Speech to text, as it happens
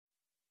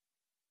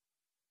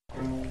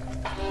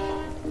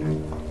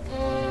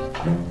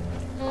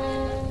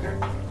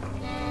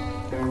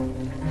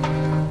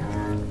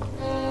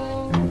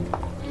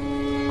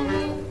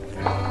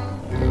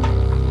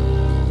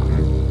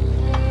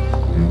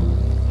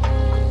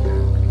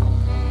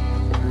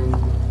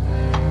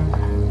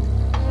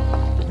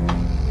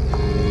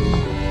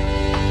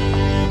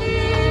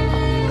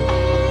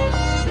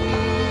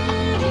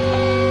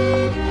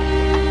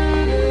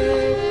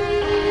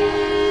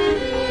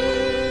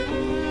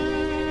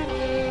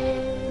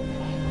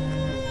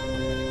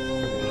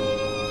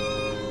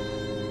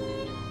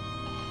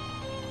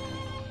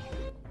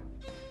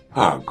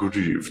Good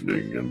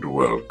evening and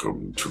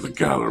welcome to the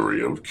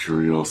Gallery of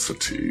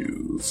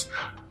Curiosities.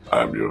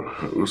 I'm your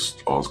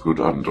host, Osgood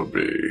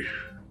Underby.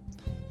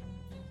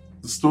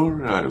 The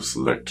story I have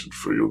selected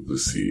for you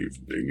this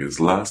evening is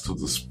Last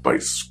of the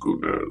Spice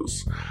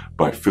Schooners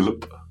by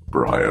Philip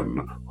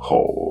Brian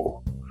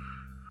Hall.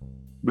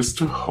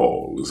 Mr.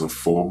 Hall is a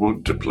former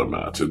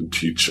diplomat and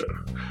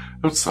teacher.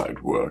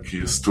 Outside work, he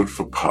has stood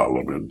for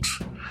Parliament,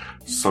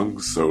 sung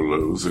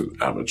solos in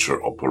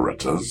amateur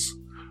operettas,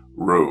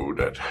 rowed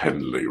at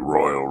Henley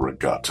Royal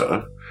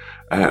Regatta,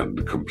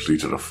 and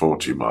completed a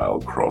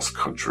 40-mile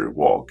cross-country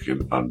walk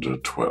in under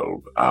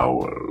 12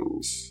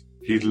 hours.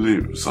 He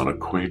lives on a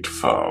quaint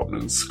farm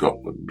in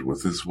Scotland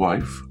with his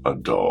wife, a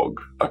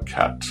dog, a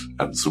cat,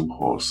 and some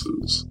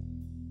horses.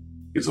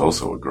 He's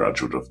also a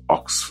graduate of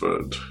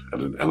Oxford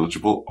and an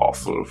eligible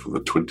author for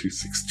the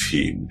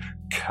 2016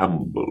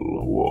 Campbell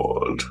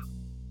Award.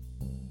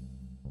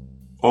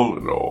 All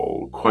in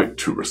all, quite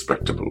too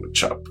respectable a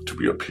chap to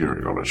be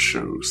appearing on a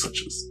show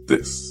such as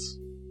this.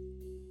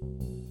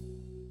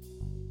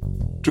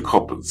 To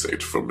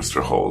compensate for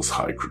Mr. Hall's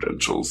high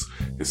credentials,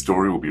 his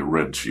story will be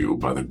read to you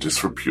by the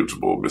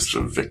disreputable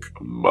Mr. Vic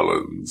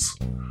Mullins,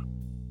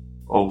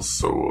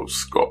 also of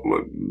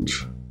Scotland.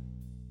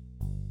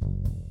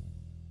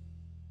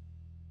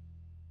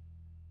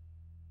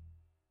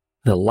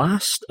 The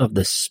Last of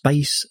the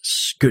Spice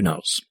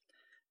Schooners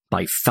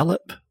by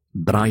Philip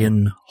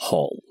Brian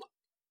Hall.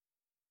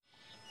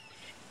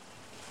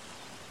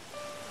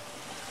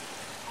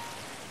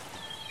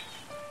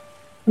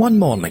 One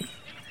morning,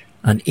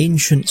 an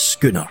ancient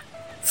schooner,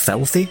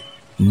 filthy,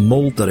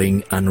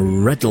 mouldering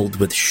and riddled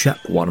with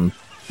shipworm,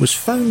 was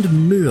found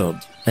moored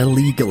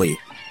illegally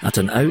at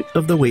an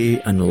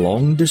out-of-the-way and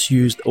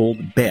long-disused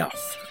old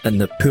berth in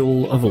the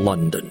Pool of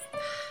London.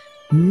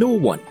 No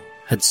one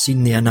had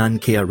seen the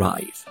Ananke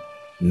arrive.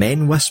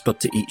 Men whispered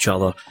to each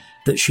other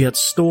that she had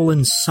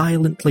stolen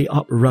silently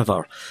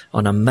upriver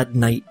on a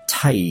midnight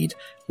tide,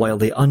 while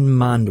the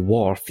unmanned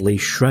wharf lay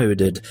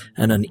shrouded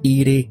in an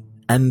eerie,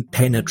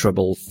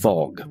 impenetrable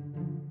fog.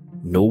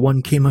 No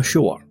one came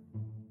ashore.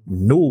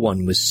 No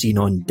one was seen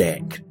on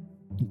deck.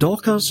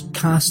 Dockers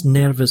cast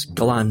nervous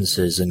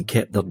glances and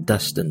kept their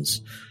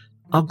distance.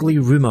 Ugly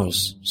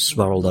rumours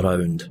swirled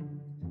around.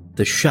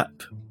 The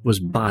ship was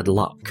bad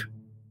luck.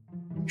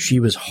 She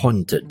was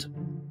haunted.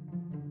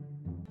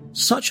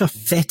 Such a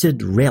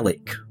fetid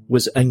relic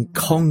was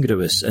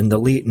incongruous in the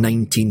late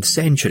 19th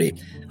century,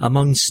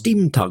 among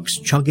steam tugs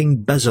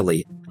chugging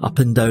busily up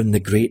and down the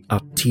great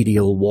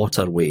arterial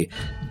waterway,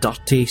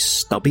 dirty,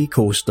 stubby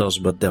coasters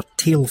with their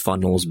tail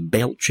funnels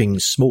belching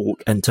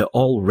smoke into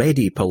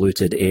already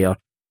polluted air,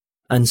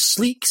 and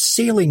sleek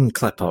sailing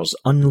clippers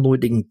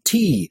unloading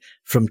tea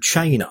from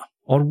China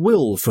or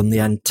wool from the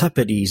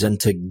Antipodes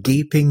into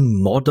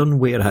gaping modern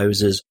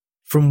warehouses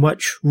from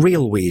which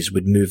railways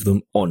would move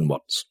them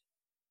onwards.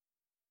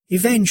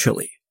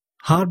 Eventually,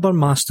 Harbour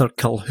Master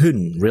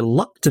Colquhoun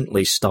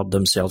reluctantly stirred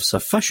himself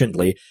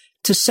sufficiently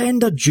to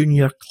send a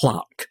junior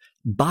clerk,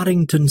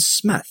 Barrington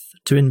Smith,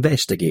 to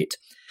investigate.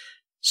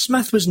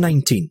 Smith was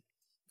 19,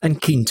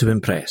 and keen to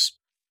impress.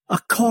 A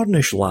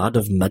Cornish lad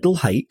of middle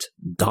height,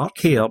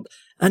 dark-haired,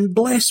 and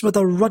blessed with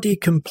a ruddy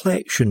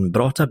complexion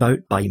brought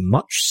about by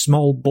much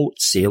small boat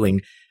sailing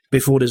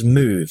before his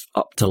move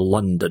up to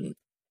London.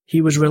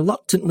 He was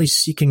reluctantly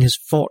seeking his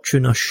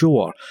fortune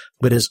ashore,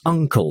 where his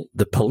uncle,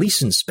 the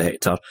police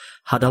inspector,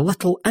 had a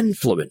little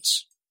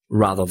influence,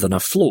 rather than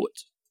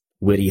afloat,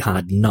 where he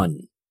had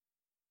none.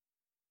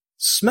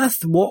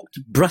 Smith walked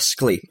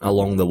briskly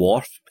along the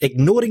wharf,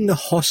 ignoring the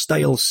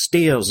hostile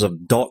stares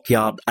of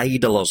dockyard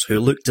idlers who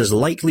looked as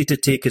likely to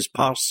take his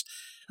purse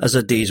as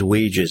a day's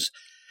wages.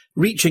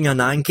 Reaching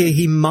Ananke,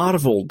 he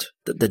marvelled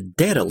that the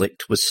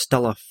derelict was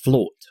still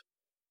afloat.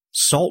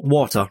 Salt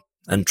water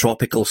and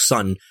tropical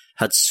sun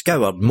had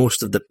scoured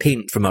most of the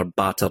paint from her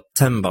battered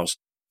timbers.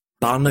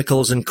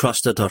 Barnacles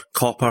encrusted her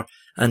copper,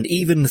 and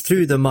even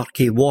through the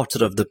murky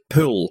water of the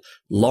pool,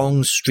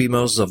 long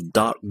streamers of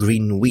dark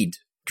green weed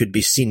could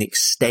be seen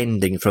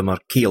extending from her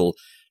keel,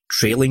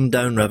 trailing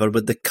downriver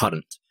with the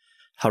current.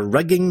 Her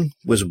rigging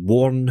was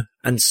worn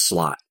and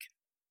slack.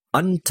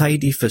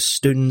 Untidy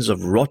festoons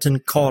of rotten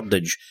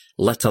cordage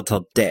littered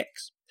her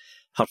decks.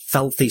 Her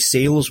filthy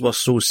sails were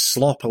so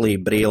sloppily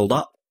brailed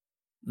up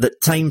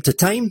that time to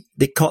time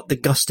they caught the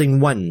gusting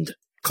wind,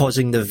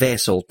 causing the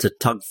vessel to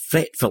tug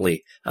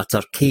fretfully at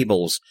her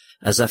cables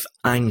as if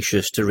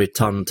anxious to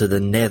return to the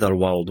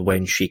netherworld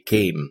when she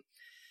came.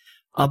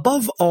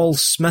 Above all,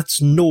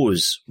 Smith's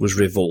nose was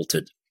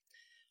revolted.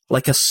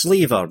 Like a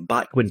slaver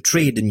back when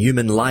trade in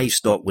human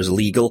livestock was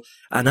legal,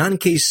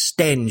 Ananke's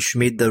stench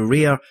made the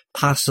rare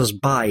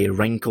passers-by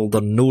wrinkle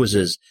their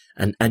noses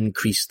and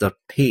increase their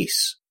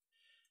pace.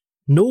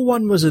 No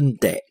one was on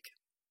deck.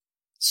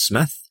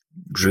 Smith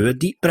drew a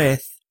deep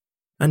breath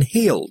and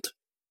hailed,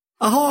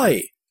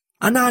 "Ahoy,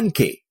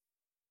 Ananke!"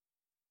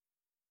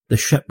 The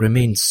ship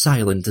remained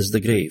silent as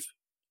the grave.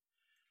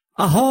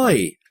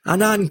 "Ahoy,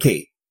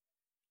 Ananke!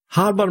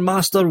 Harbour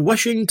Master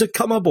wishing to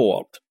come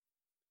aboard."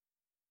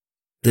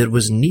 There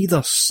was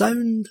neither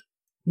sound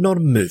nor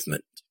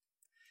movement.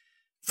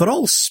 For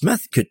all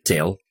Smith could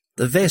tell,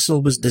 the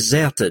vessel was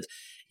deserted,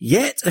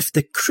 yet if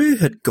the crew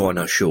had gone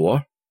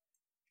ashore,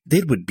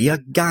 there would be a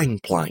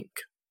gangplank,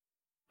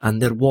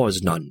 and there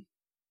was none.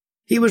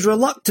 He was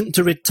reluctant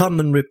to return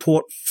and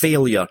report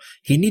failure.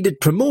 He needed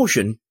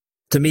promotion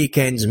to make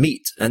ends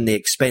meet in the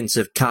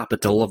expensive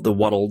capital of the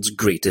world's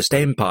greatest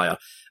empire,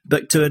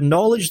 but to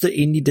acknowledge that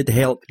he needed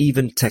help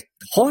even to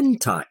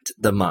contact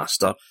the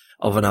master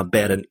of an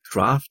aberrant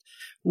craft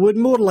would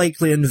more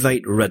likely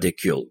invite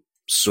ridicule.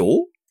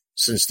 So,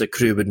 since the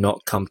crew would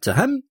not come to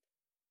him,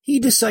 he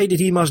decided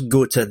he must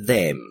go to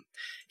them.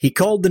 He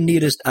called the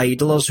nearest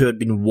idlers who had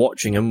been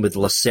watching him with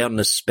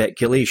lucernous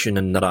speculation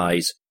in their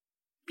eyes.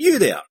 "You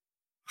there,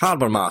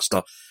 harbour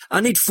master,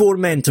 I need 4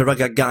 men to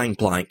rig a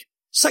gangplank.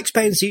 6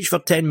 pence each for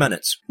 10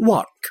 minutes.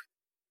 Work."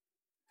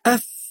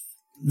 If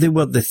they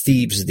were the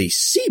thieves they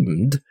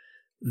seemed,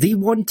 they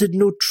wanted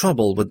no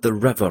trouble with the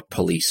river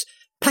police.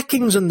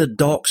 Pickings on the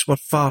docks were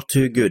far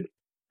too good.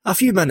 A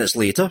few minutes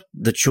later,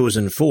 the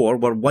chosen 4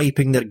 were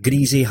wiping their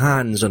greasy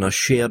hands on a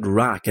shared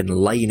rack and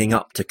lining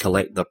up to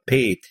collect their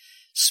pay.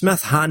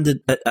 Smith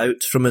handed it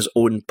out from his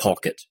own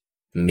pocket.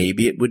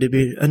 Maybe it would have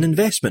been an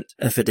investment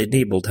if it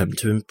enabled him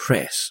to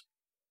impress.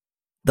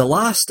 The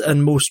last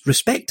and most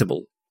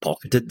respectable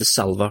pocketed the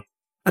silver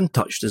and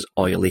touched his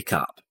oily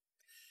cap.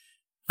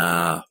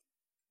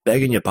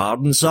 Begging your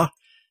pardon, sir,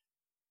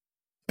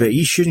 but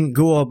ye shouldn't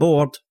go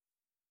aboard.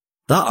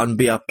 That un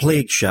be a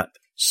plague ship.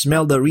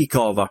 Smell the reek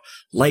of her.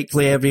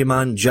 Likely every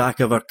man jack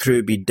of her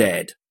crew be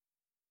dead.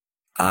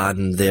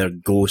 And their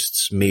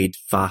ghosts made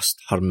fast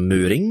her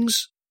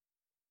moorings?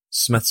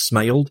 Smith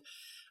smiled,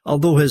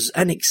 although his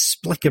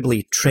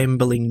inexplicably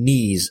trembling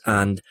knees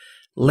and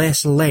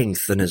less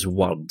length in his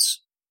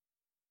words.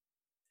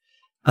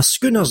 A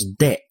schooner's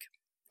deck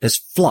is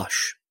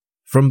flush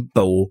from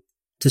bow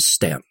to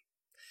stern,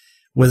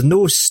 with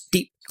no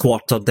steep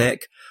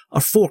quarter-deck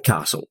or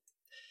forecastle.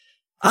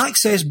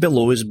 Access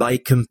below is by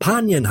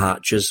companion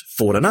hatches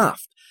fore and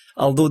aft,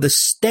 although the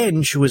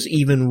stench was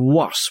even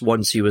worse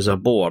once he was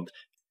aboard.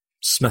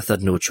 Smith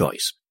had no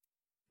choice.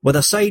 With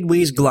a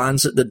sideways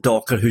glance at the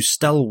docker who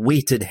still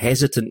waited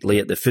hesitantly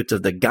at the foot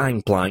of the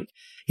gangplank,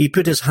 he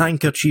put his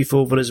handkerchief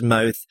over his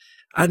mouth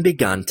and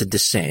began to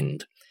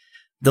descend.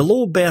 The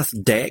low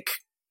berth deck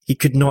he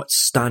could not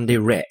stand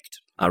erect.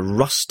 A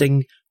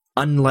rusting,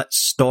 unlit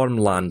storm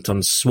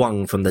lantern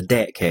swung from the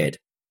deckhead.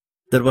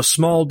 There were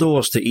small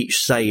doors to each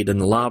side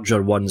and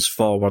larger ones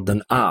forward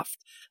and aft.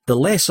 The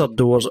lesser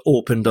doors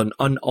opened on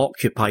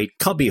unoccupied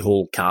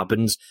cubbyhole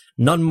cabins,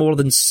 none more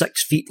than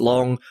 6 feet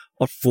long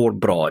or 4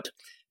 broad,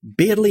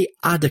 barely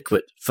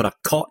adequate for a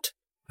cot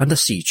and a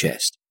sea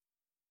chest.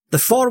 The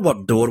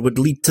forward door would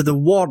lead to the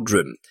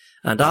wardroom,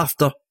 and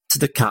after to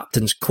the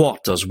captain's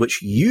quarters,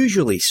 which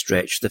usually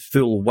stretched the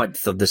full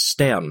width of the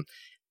stern.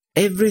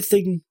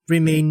 Everything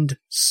remained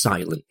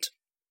silent.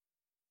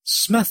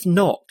 Smith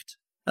knocked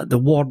at the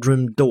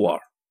wardroom door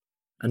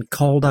and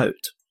called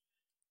out,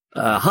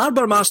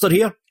 "Harbour master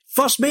here.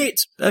 First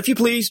mate, if you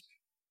please."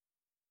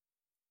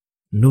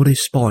 No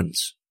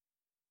response.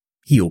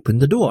 He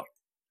opened the door.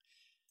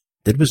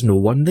 There was no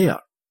one there.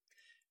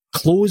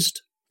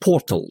 Closed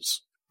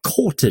portals,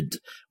 coated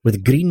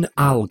with green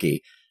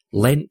algae,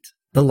 lent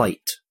the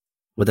light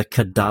with a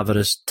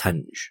cadaverous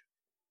tinge.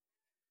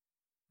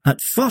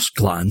 At first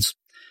glance,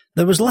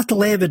 there was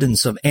little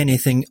evidence of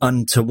anything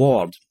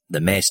untoward.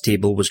 The mess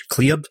table was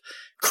cleared,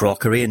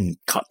 crockery and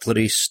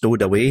cutlery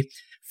stowed away.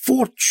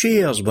 4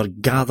 chairs were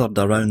gathered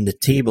around the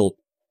table.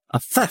 A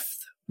 5th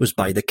was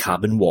by the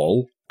cabin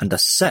wall, and a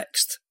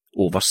 6th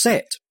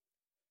overset.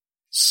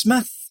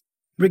 Smith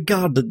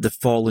regarded the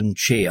fallen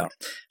chair.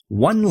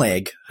 One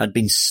leg had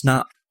been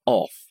snapped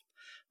off.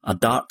 A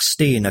dark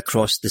stain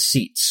across the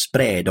seat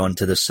spread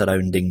onto the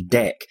surrounding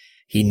deck.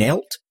 He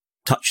knelt,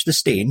 touched the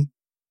stain,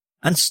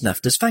 and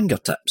sniffed his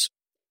fingertips.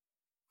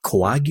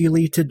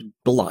 Coagulated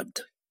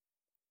blood.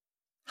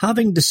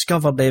 Having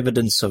discovered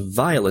evidence of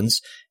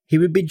violence, he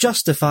would be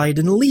justified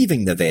in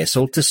leaving the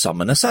vessel to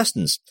summon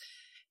assistance.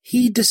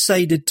 He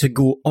decided to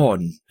go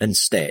on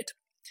instead.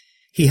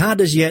 He had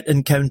as yet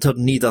encountered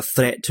neither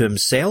threat to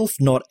himself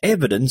nor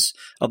evidence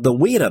of the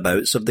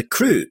whereabouts of the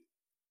crew.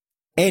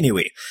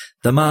 Anyway,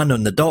 the man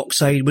on the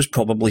dockside was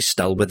probably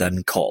still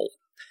within call.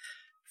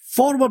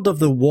 Forward of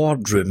the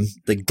wardroom,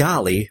 the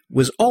galley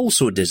was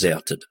also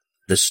deserted,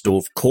 the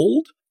stove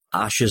cold,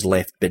 ashes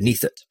left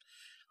beneath it.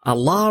 A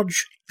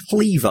large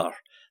cleaver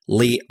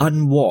lay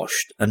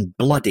unwashed and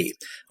bloody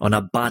on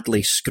a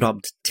badly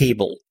scrubbed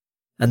table.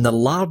 In the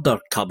larder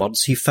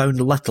cupboards he found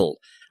little,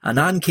 and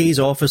Ankei's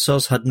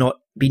officers had not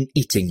been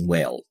eating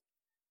well.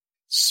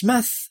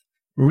 Smith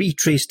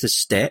retraced his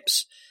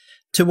steps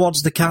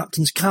towards the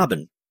captain's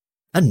cabin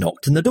and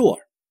knocked on the door,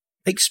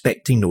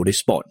 expecting no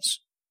response.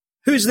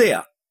 "Who's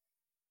there?"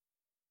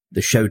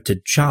 The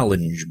shouted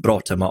challenge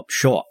brought him up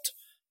short.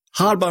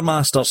 "Harbour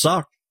master,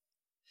 sir."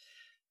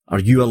 "Are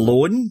you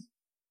alone?"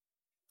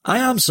 "I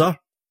am, sir.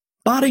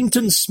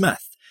 Barrington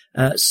Smith,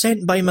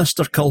 sent by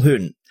Mr.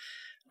 Colquhoun."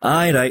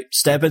 "Aye, right.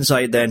 Step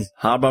inside then,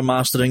 harbour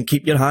master, and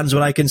keep your hands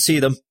where I can see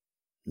them.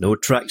 No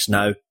tricks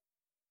now."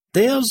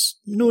 "There's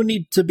no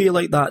need to be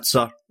like that,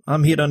 sir.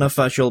 I'm here on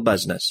official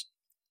business."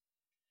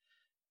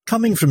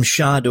 Coming from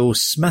shadow,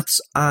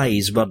 Smith's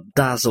eyes were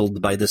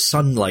dazzled by the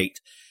sunlight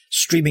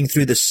streaming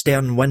through the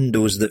stern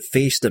windows that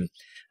faced him.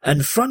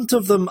 In front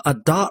of them, a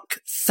dark,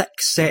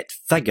 thick-set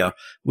figure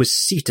was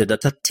seated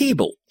at a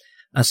table.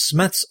 As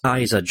Smith's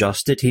eyes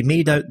adjusted, he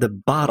made out the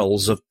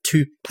barrels of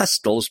 2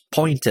 pistols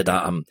pointed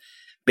at him.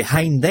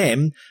 Behind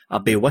them, a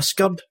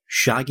bewhiskered,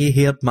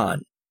 shaggy-haired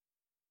man,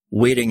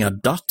 wearing a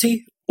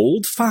dirty,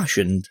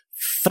 old-fashioned,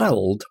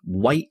 frilled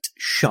white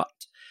shirt,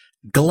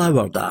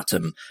 glowered at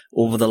him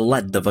over the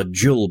lid of a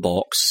jewel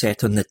box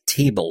set on the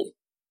table.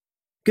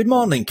 "Good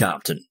morning,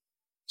 Captain."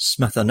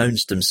 Smith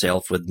announced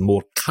himself with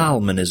more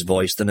calm in his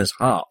voice than his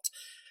heart.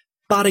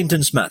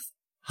 "Barrington Smith,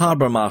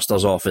 Harbour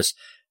Master's office.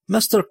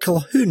 Mr.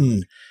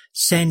 Calhoun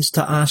sends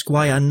to ask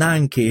why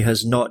Ananke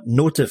has not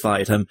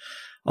notified him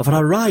of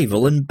her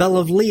arrival and bill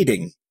of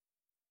lading."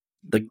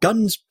 The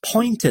guns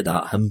pointed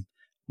at him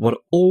were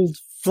old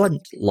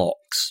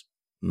flintlocks,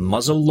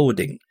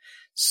 muzzle-loading,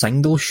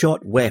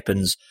 single-shot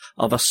weapons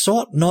of a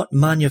sort not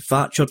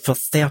manufactured for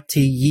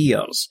 30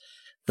 years.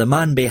 The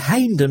man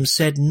behind him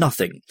said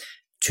nothing.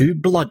 2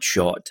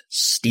 bloodshot,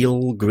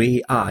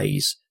 steel-grey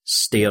eyes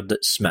stared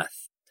at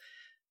Smith.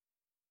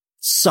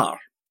 "Sir,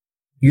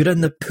 you're in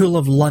the Pool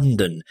of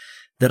London.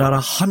 There are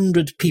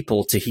 100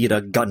 people to hear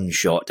a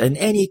gunshot. In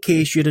any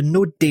case, you're in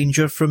no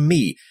danger from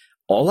me.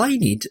 All I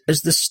need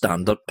is the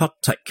standard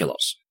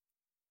particulars."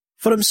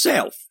 For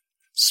himself,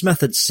 Smith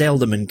had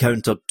seldom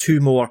encountered 2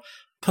 more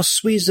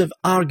persuasive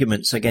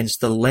arguments against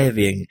the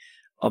levying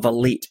of a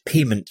late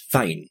payment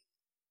fine.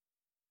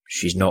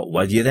 "She's not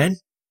with you, then?"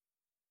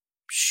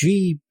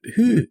 "She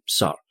who,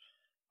 sir?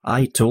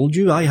 I told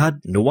you I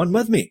had no one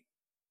with me."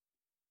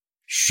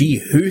 "She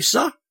who,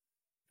 sir?"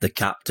 the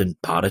captain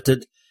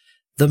parroted.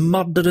 "The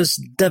murderous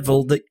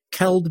devil that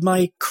killed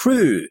my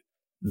crew.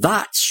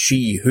 That's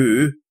she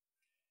who."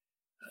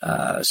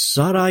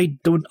 Sir, I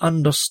don't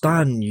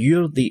understand.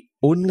 You're the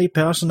only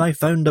person I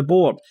found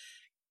aboard.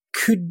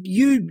 Could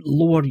you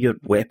lower your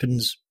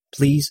weapons,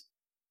 please?"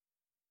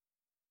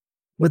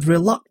 With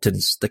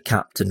reluctance, the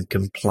captain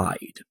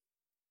complied.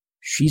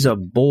 "She's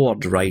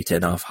aboard right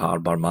enough,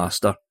 Harbour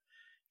Master.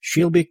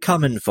 She'll be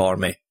coming for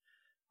me.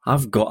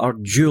 I've got her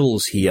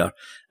jewels here,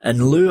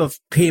 in lieu of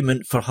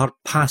payment for her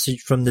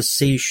passage from the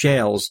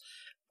Seychelles,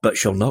 but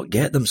she'll not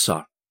get them,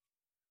 sir.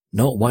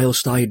 Not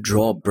whilst I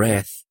draw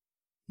breath.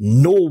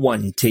 No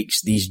one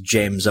takes these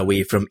gems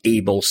away from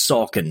Abel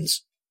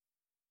Sawkins."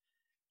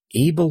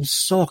 Abel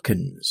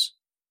Sawkins.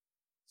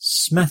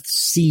 Smith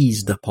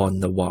seized upon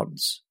the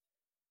words.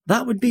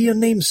 "That would be your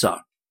name,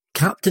 sir?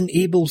 Captain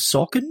Abel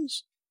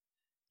Sawkins?"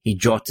 He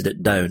jotted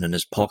it down in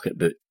his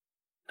pocketbook.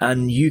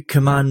 "And you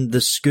command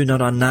the schooner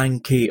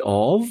Ananke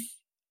of?"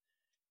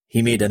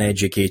 He made an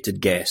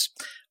educated guess.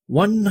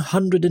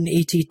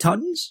 180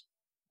 tons?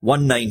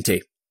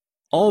 190.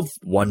 Of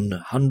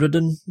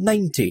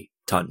 190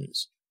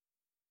 tons.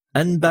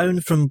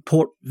 Inbound from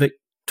Port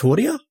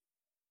Victoria?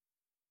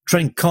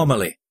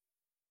 Trincomalee.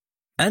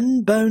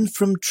 Inbound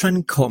from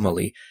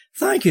Trincomalee.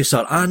 Thank you,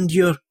 sir. And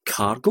your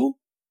cargo?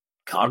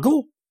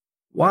 Cargo?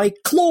 Why,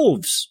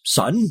 cloves,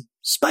 son.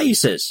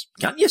 Spices.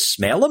 Can't you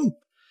smell 'em?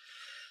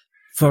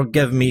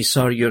 Forgive me,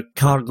 sir, your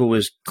cargo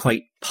is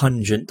quite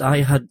pungent.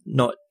 I had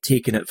not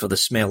taken it for the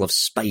smell of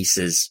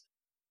spices.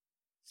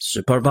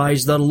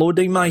 Supervised their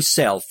loading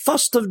myself,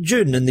 1st of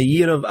June in the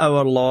year of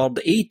our Lord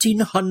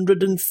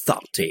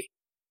 1830.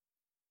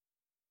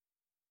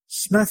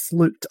 Smith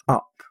looked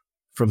up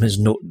from his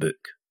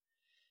notebook.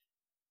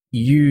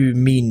 You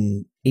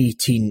mean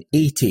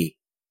 1880,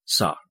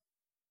 sir?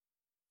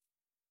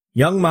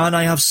 Young man,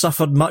 I have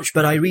suffered much,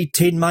 but I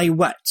retain my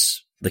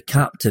wits. The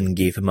captain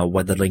gave him a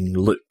withering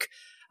look.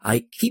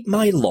 I keep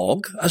my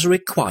log as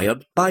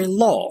required by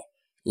law.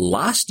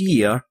 Last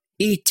year,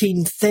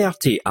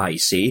 1830, I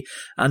say,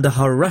 and a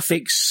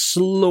horrific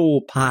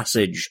slow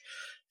passage.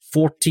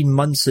 14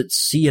 months at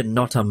sea and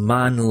not a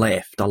man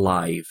left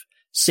alive,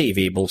 save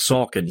Abel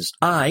Sawkins.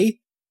 Aye,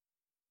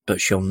 but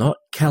she'll not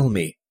kill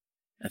me.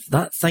 If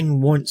that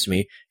thing wants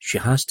me, she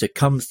has to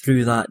come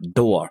through that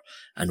door,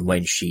 and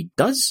when she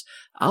does,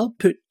 I'll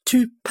put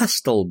 2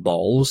 pistol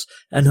balls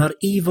in her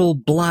evil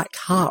black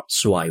heart,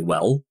 so I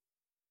will.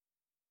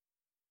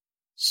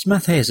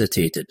 Smith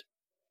hesitated.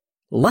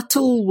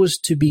 Little was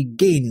to be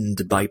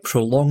gained by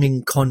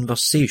prolonging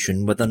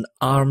conversation with an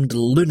armed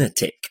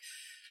lunatic.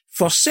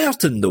 For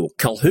certain, though,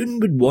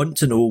 Calhoun would want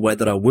to know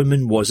whether a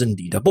woman was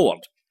indeed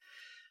aboard.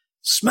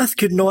 Smith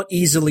could not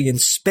easily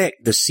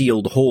inspect the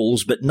sealed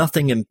holes, but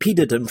nothing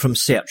impeded him from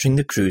searching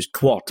the crew's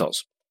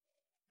quarters.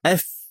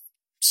 If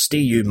stay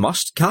you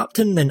must,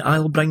 Captain, then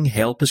I'll bring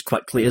help as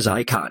quickly as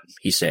I can,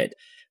 he said,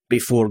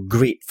 before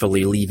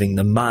gratefully leaving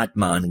the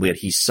madman where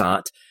he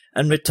sat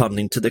and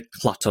returning to the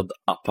cluttered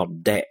upper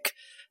deck.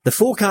 The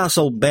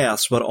forecastle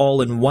berths were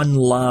all in one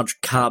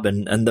large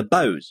cabin in the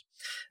bows.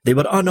 They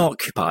were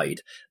unoccupied,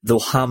 though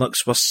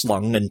hammocks were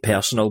slung and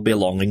personal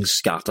belongings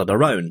scattered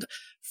around.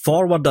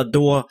 Forward a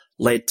door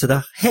led to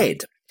the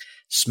head.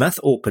 Smith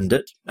opened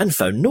it and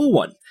found no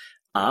one.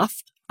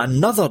 Aft,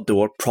 Another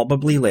door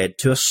probably led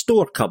to a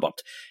store cupboard.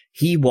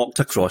 He walked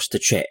across to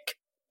check.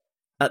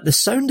 At the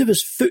sound of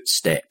his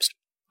footsteps,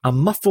 a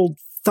muffled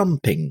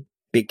thumping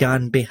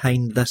began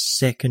behind this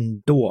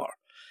second door.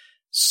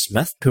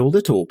 Smith pulled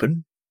it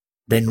open,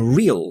 then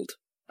reeled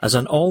as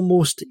an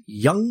almost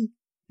young,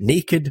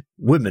 naked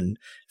woman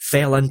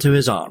fell into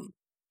his arm.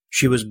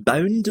 She was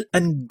bound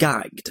and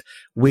gagged,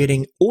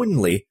 wearing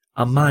only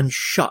a man's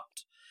shirt.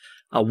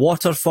 A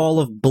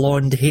waterfall of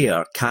blonde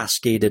hair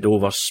cascaded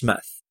over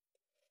Smith.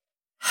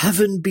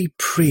 "Heaven be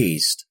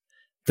praised,"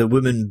 the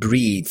woman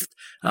breathed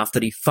after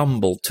he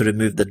fumbled to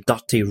remove the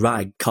dirty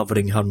rag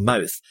covering her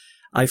mouth.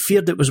 "I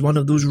feared it was one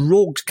of those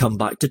rogues come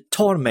back to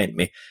torment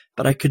me,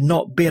 but I could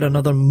not bear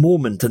another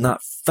moment in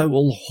that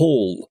foul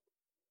hole."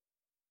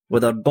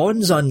 With her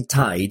bonds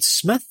untied,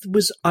 Smith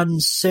was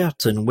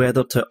uncertain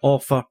whether to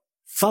offer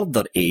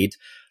further aid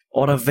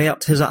or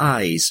avert his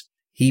eyes.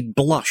 He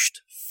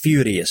blushed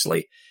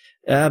furiously.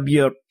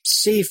 "You're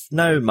safe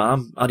now,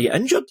 ma'am. Are you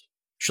injured?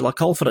 Shall I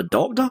call for a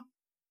doctor?"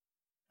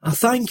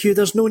 "Thank you,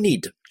 there's no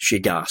need," she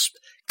gasped,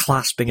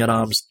 clasping her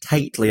arms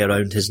tightly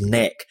around his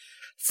neck.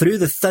 Through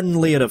the thin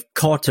layer of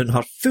cotton,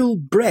 her full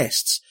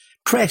breasts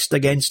pressed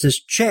against his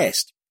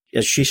chest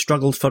as she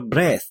struggled for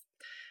breath.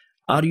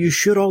 "Are you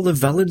sure all the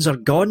villains are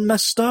gone,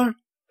 Mr.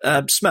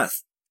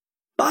 Smith?"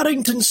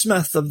 "Barrington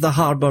Smith of the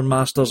Harbour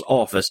Master's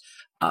office.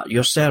 At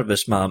your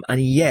service, ma'am.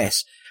 And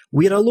yes,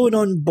 we're alone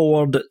on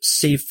board,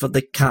 save for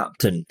the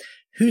captain,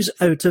 who's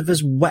out of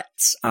his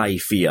wits, I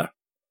fear."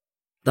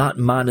 "That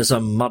man is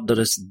a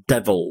murderous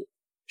devil,"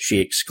 she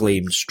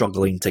exclaimed,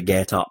 struggling to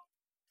get up.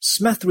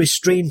 Smith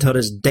restrained her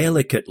as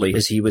delicately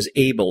as he was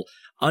able,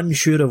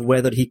 unsure of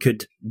whether he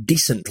could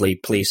decently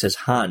place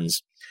his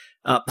hands.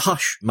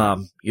 Hush,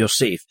 ma'am, you're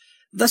safe.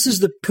 This is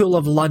the Pool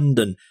of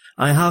London.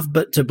 I have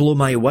but to blow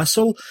my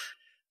whistle,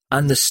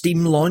 and the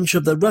steam launch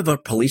of the river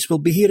police will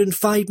be here in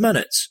 5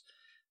 minutes.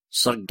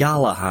 Sir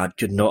Galahad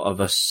could not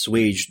have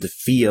assuaged the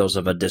fears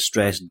of a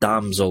distressed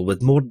damsel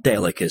with more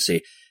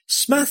delicacy.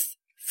 Smith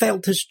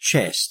felt his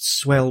chest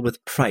swell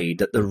with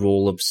pride at the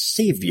role of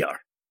saviour.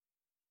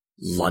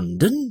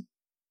 "London?"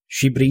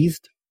 she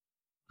breathed.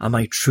 "Am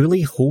I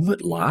truly home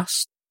at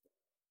last?"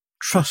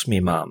 "Trust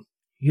me, ma'am,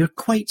 you're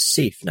quite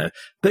safe now.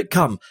 But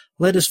come,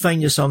 let us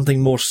find you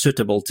something more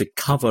suitable to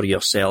cover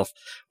yourself.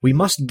 We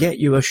must get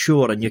you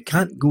ashore, and you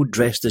can't go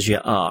dressed as you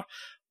are.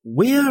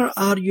 Where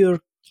are your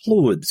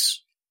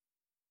clothes?"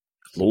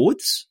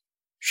 "Clothes?"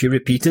 she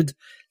repeated,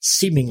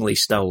 seemingly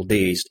still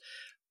dazed.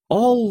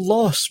 "All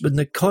lost when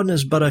the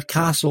Conisborough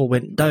Castle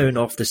went down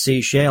off the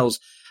Seychelles.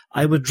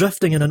 I was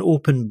drifting in an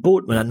open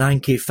boat when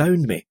Ananke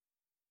found me."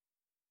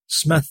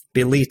 Smith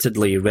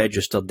belatedly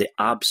registered the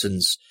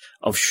absence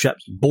of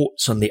ship's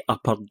boats on the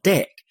upper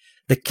deck.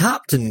 The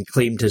captain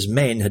claimed his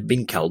men had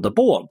been killed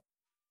aboard,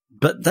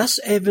 but this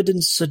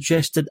evidence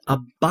suggested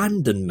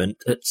abandonment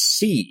at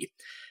sea.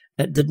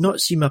 It did not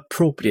seem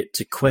appropriate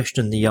to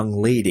question the young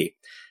lady.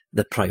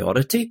 The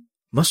priority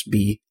must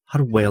be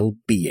her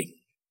well-being.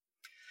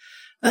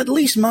 "At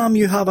least, ma'am,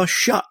 you have a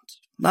shirt.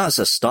 That's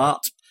a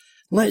start.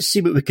 Let's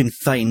see what we can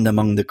find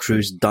among the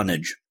crew's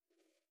dunnage."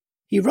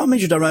 He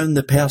rummaged around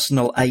the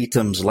personal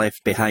items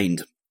left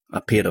behind.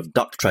 A pair of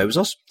duck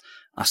trousers,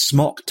 a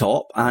smock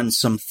top, and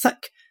some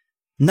thick,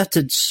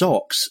 knitted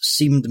socks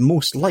seemed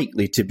most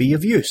likely to be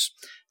of use.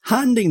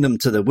 Handing them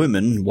to the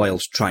woman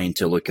whilst trying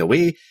to look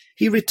away,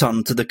 he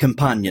returned to the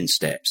companion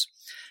steps.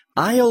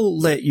 "I'll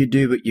let you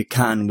do what you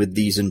can with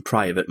these in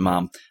private,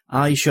 ma'am.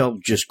 I shall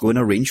just go and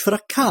arrange for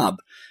a cab.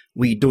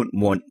 We don't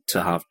want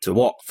to have to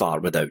walk far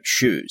without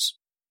shoes."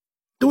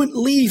 "Don't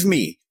leave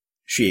me!"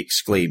 she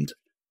exclaimed.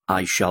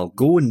 "I shall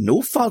go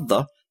no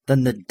further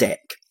than the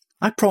deck,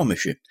 I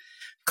promise you.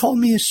 Call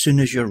me as soon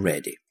as you're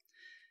ready."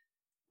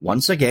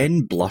 Once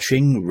again,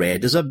 blushing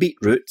red as a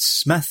beetroot,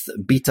 Smith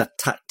beat a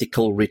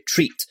tactical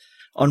retreat.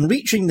 On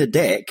reaching the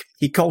deck,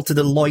 he called to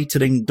the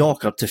loitering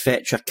docker to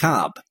fetch a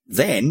cab.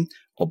 Then,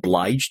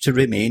 obliged to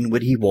remain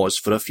where he was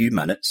for a few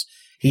minutes,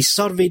 he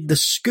surveyed the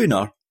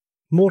schooner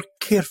more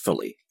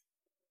carefully.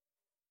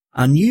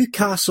 A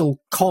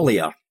Newcastle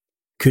collier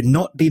could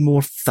not be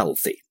more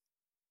filthy.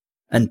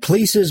 In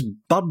places,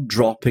 bird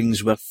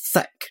droppings were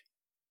thick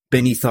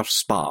beneath her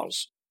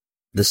spars.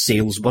 The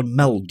sails were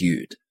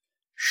mildewed,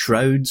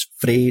 shrouds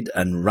frayed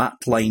and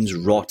ratlines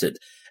rotted.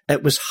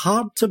 It was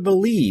hard to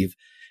believe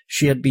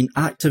she had been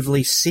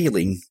actively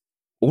sailing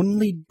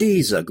only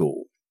days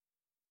ago.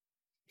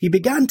 He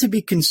began to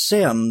be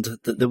concerned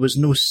that there was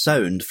no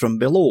sound from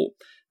below.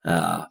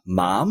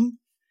 "Ma'am?"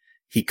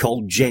 he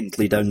called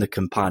gently down the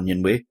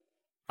companionway.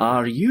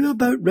 "Are you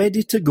about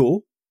ready to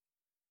go?"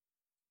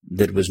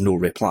 There was no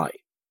reply.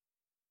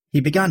 He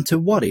began to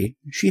worry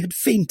she had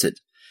fainted.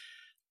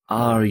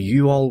 "Are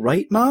you all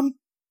right, ma'am?"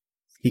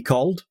 he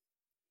called.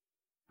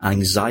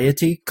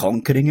 Anxiety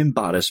conquering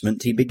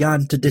embarrassment, he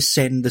began to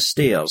descend the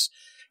stairs.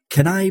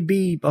 "Can I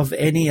be of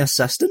any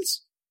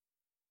assistance?"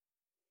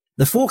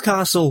 The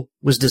forecastle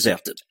was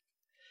deserted.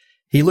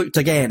 He looked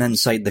again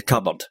inside the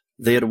cupboard.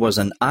 There was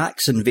an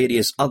axe and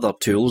various other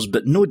tools,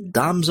 but no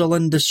damsel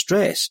in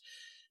distress.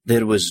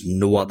 There was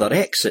no other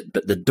exit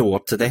but the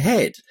door to the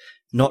head.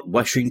 Not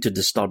wishing to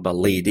disturb a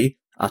lady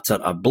at her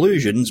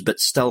ablutions, but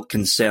still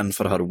concerned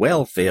for her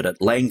welfare,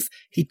 at length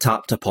he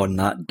tapped upon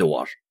that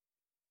door.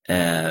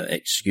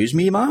 Excuse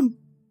me, ma'am?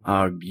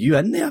 Are you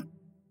in there?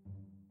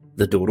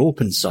 The door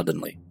opened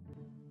suddenly,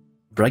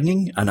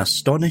 bringing an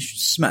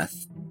astonished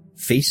Smith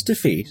face to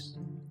face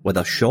with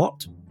a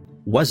short,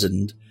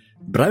 wizened,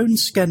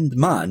 brown-skinned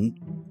man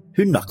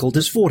who knuckled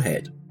his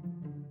forehead.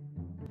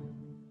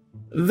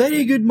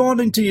 "Very good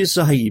morning to you,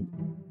 Sahib.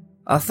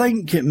 I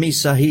think me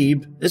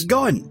Sahib is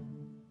gone."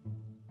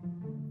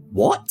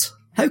 "What?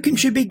 How can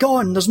she be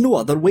gone? There's no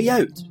other way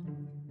out.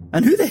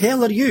 And who the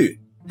hell are you?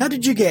 How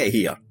did you get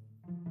here?"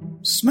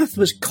 Smith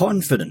was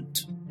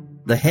confident.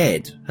 The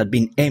head had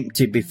been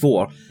empty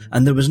before,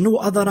 and there was no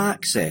other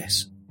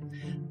access.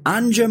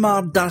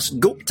 "Anjamar Das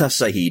Gupta,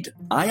 Sahib.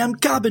 I am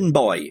cabin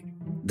boy."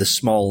 The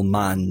small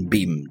man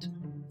beamed.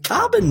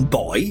 "Cabin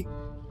boy?"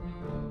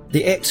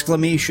 The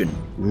exclamation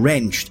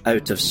wrenched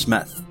out of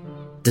Smith.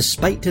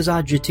 Despite his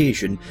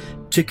agitation,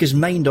 took his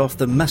mind off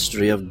the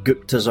mystery of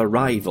Gupta's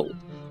arrival.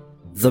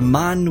 The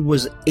man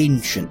was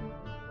ancient.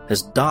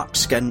 His dark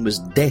skin was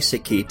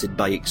desiccated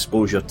by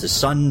exposure to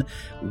sun,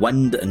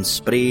 wind and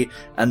spray,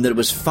 and there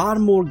was far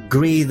more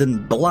grey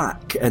than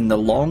black in the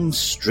long,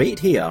 straight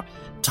hair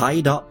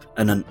tied up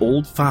in an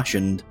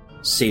old-fashioned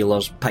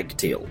sailor's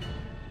pigtail.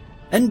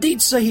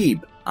 "Indeed,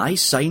 Sahib, I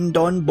signed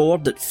on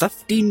board at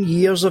 15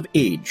 years of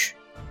age."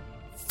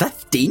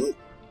 15?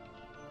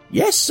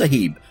 "Yes,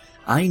 Sahib,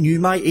 I knew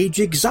my age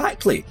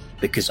exactly,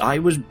 because I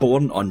was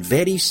born on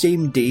very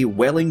same day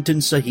Wellington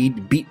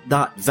Sahib beat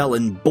that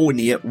villain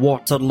Boney at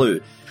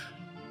Waterloo.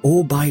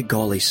 Oh, by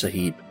golly,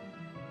 Sahib,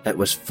 it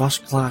was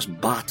first-class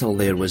battle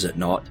there, was it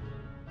not?"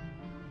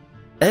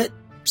 "It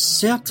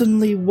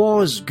certainly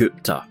was,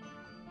 Gupta."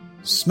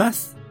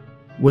 Smith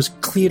was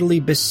clearly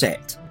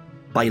beset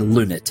by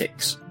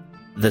lunatics.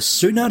 The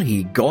sooner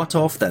he got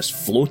off this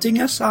floating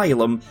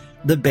asylum,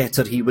 the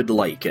better he would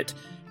like it.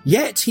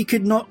 Yet he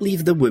could not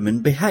leave the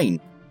woman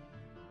behind.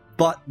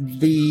 "But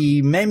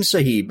the Mem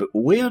Sahib,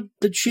 where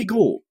did she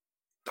go?"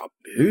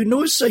 "Who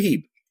knows,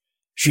 Sahib?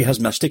 She has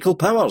mystical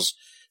powers.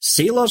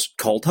 Sailors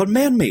called her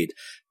mermaid.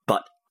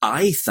 But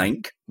I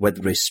think,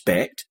 with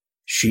respect,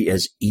 she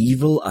is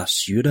evil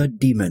Asura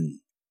demon."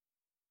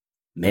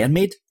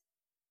 "Mermaid?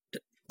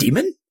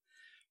 Demon?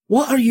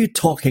 What are you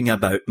talking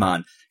about,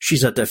 man?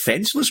 She's a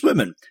defenceless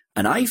woman,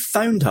 and I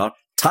found her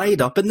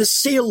tied up in the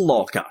sail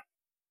locker."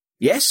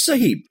 "Yes,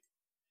 Sahib.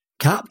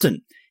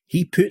 Captain,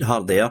 he put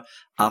her there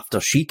after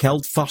she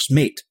killed First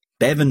Mate,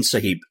 Bevan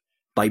Sahib,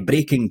 by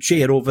breaking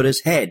chair over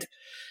his head.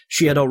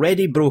 She had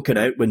already broken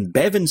out when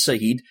Bevan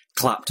Sahib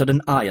clapped her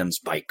in irons,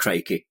 by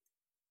crikey."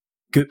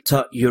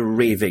 "Gupta, you're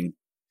raving.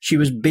 She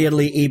was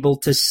barely able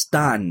to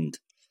stand."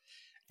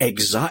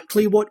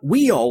 "Exactly what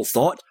we all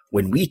thought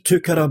when we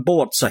took her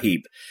aboard,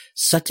 Sahib,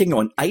 sitting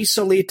on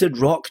isolated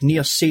rock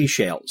near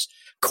Seychelles,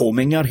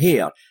 combing her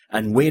hair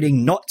and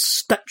wearing not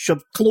stitch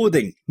of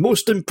clothing,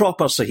 most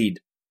improper, Sahib."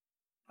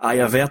 I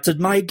averted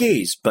my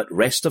gaze, but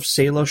rest of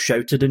sailors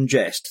shouted in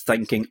jest,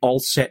 thinking all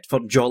set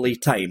for jolly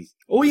time.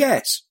 "Oh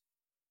yes."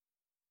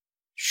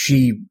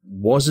 "She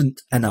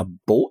wasn't in a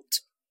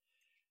boat?"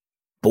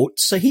 "Boat,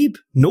 Sahib?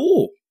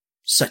 No.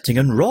 Sitting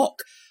on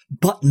rock,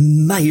 but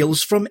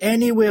miles from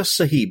anywhere,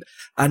 Sahib,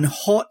 and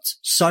hot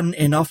sun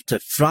enough to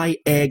fry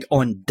egg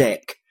on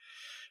deck.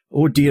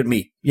 Oh dear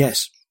me,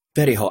 yes,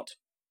 very hot."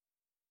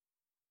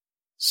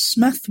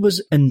 Smith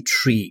was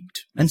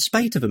intrigued, in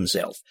spite of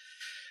himself.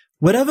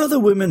 Wherever the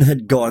woman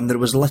had gone, there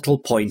was little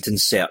point in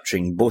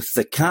searching. Both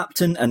the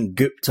captain and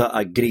Gupta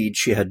agreed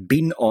she had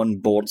been on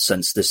board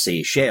since the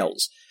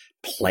Seychelles.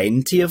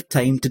 Plenty of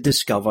time to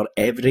discover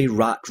every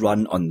rat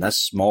run on this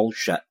small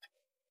ship.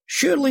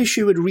 Surely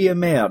she would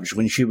re-emerge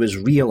when she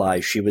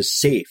realised she was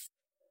safe.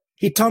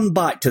 He turned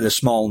back to the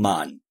small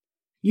man.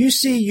 "You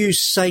say you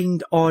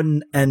signed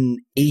on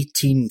in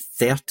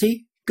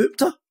 1830,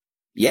 Gupta?"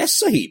 "Yes,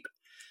 Sahib."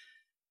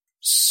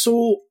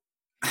 "So,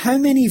 how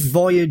many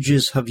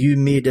voyages have you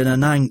made in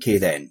Ananke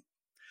then?"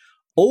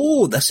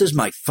 "Oh, this is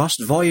my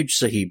first voyage,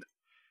 Sahib.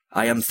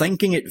 I am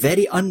thinking it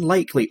very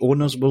unlikely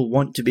owners will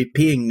want to be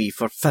paying me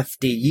for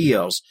 50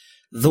 years,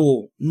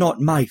 though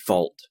not my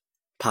fault.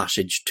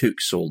 Passage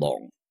took so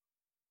long."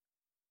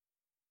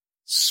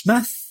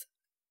 Smith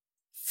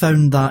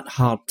found that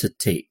hard to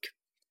take,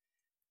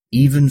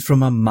 even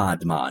from a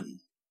madman.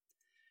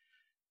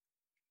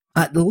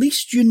 "At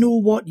least you know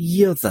what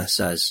year this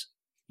is.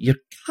 Your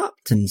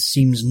captain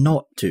seems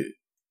not to."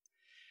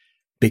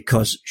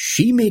 "Because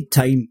she made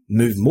time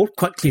move more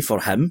quickly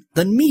for him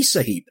than me,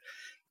 Sahib.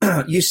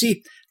 You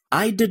see,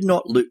 I did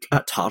not look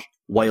at her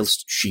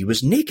whilst she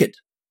was naked.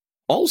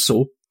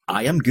 Also,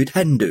 I am good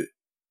Hindu."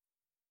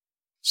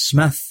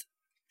 Smith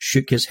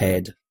shook his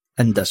head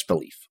in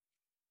disbelief.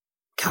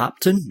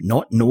 "Captain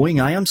not knowing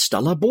I am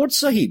still aboard,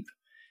 Sahib.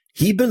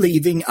 He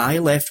believing I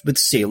left with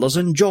sailors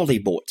in Jolly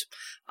Boat.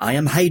 I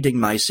am hiding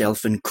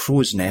myself in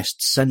crow's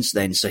nests since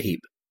then, Sahib."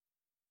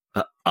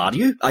 Are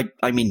you?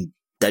 I mean,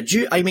 did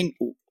you? I mean,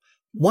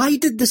 why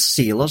did the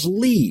sailors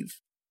leave?"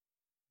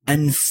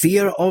 In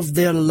fear of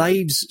their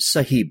lives,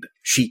 Sahib,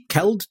 she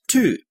killed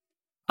 2,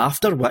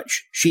 after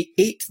which she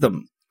ate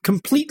them,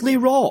 completely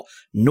raw,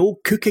 no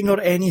cooking or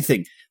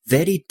anything.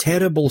 Very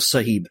terrible,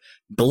 Sahib,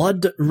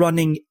 blood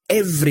running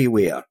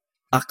everywhere,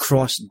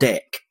 across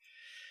deck.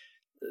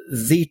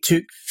 They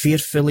took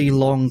fearfully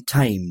long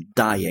time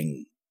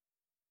dying.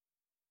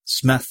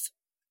 Smith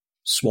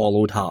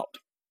swallowed hard.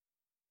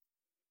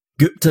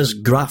 Gupta's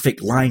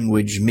graphic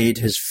language made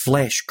his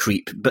flesh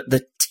creep, but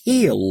the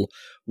tale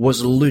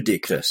was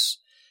ludicrous.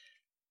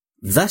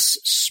 This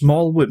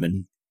small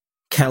woman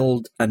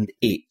killed and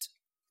ate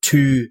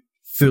 2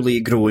 fully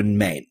grown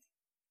men.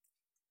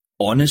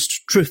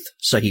 Honest truth,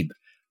 Sahib,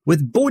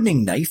 with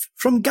boning knife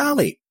from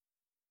galley.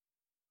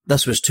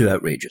 This was too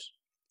outrageous.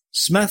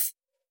 Smith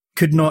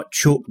could not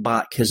choke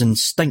back his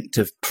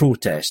instinctive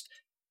protest.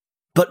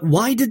 But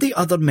why did the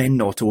other men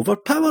not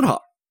overpower her?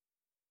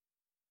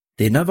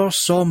 They never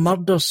saw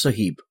murder,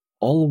 Sahib,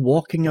 all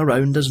walking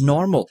around as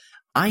normal.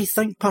 I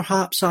think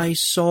perhaps I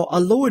saw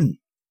alone,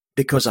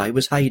 because I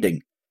was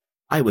hiding.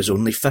 I was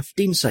only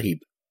 15, Sahib.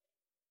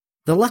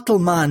 The little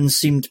man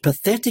seemed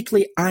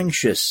pathetically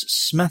anxious.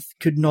 Smith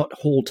could not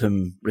hold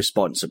him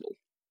responsible.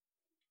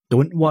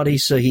 Don't worry,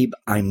 Sahib,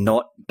 I'm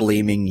not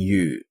blaming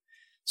you.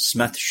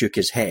 Smith shook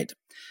his head,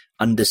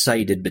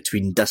 undecided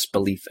between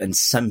disbelief and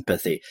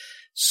sympathy.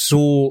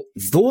 So,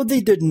 though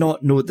they did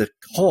not know the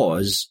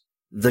cause,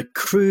 the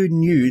crew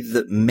knew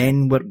that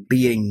men were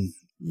being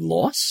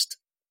lost?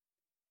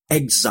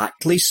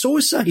 Exactly so,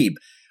 Sahib.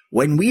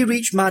 When we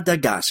reached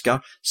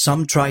Madagascar,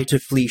 some tried to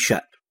flee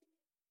ship.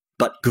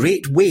 But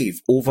great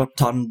wave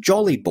overturned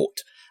jolly boat,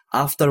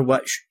 after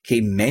which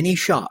came many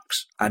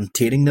sharks, and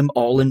tearing them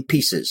all in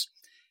pieces.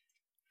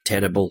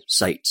 Terrible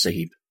sight,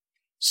 Sahib.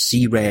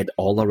 Sea red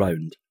all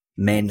around,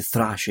 men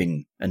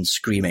thrashing and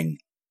screaming.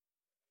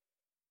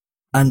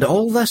 And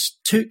all this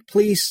took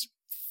place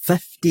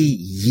 50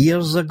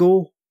 years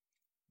ago?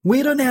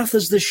 Where on earth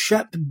has the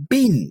ship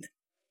been?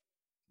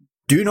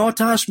 Do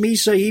not ask me,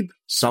 Sahib.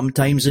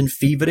 Sometimes in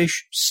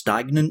feverish,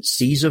 stagnant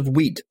seas of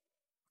weed.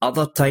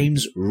 Other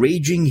times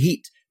raging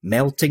heat,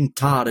 melting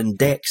tar and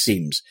deck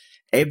seams,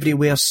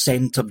 everywhere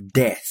scent of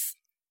death.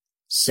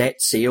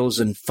 Set sails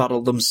and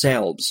furl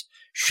themselves.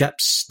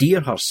 Ships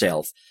steer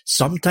herself.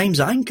 Sometimes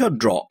anchor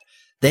drop.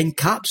 Then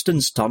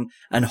capstans turn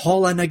and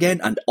haul in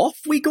again, and off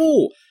we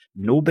go.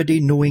 Nobody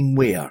knowing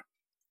where.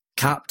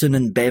 Captain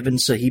and Bevan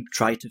Sahib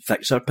try to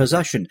fix her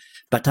position,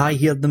 but I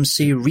hear them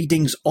say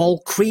readings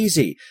all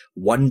crazy.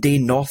 One day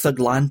North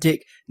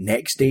Atlantic,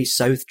 next day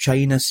South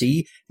China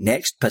Sea,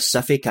 next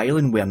Pacific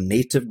Island where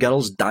native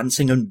girls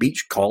dancing on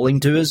beach calling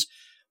to us.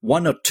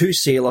 1 or 2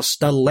 sailors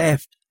still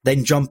left,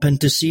 then jump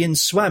into sea and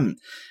swim.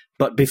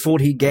 But before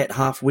he get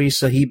halfway,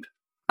 Sahib,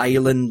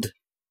 island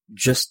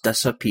just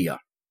disappear.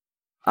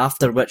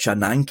 After which a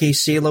Nanke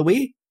sail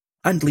away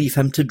and leave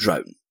him to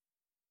drown.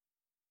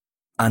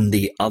 And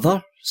the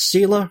other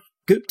sailor,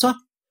 Gupta?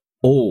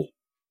 Oh,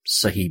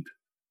 Sahib,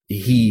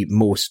 he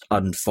most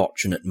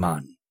unfortunate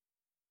man.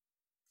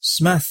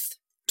 Smith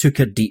took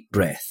a deep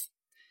breath.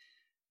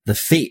 The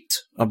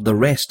fate of the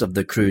rest of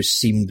the crew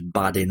seemed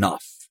bad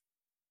enough.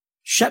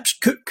 Ship's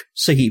cook,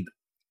 Sahib.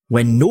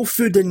 When no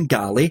food in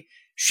galley,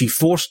 she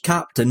forced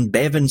Captain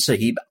Bevan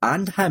Sahib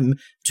and him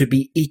to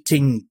be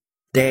eating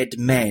dead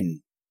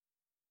men.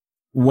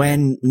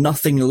 When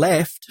nothing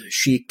left,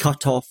 she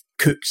cut off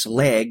cook's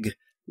leg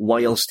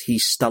whilst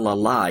he's still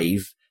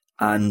alive,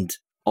 and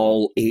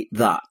all ate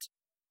that,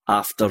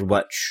 after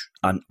which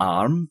an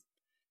arm,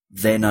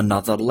 then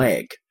another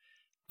leg,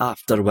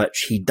 after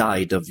which he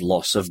died of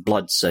loss of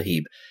blood,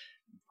 Sahib,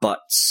 but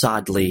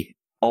sadly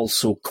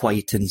also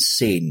quite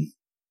insane.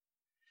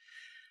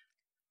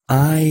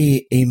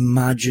 I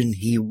imagine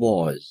he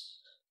was.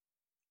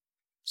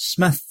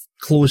 Smith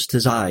closed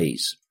his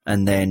eyes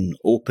and then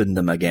opened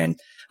them again,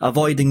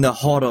 avoiding the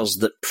horrors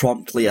that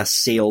promptly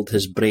assailed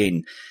his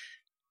brain.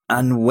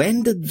 And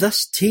when did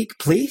this take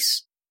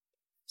place?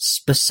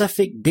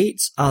 Specific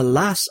dates,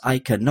 alas, I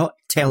cannot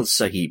tell,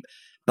 Sahib,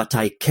 but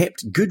I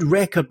kept good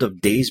record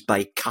of days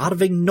by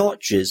carving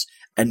notches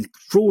in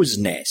crow's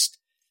nest.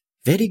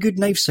 Very good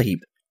knife, Sahib,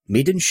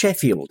 made in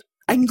Sheffield,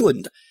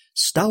 England,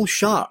 still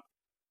sharp,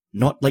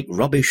 not like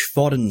rubbish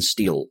foreign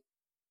steel.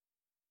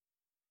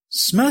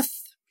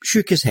 Smith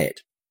shook his head.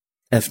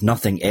 If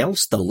nothing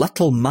else, the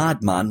little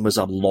madman was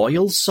a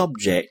loyal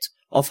subject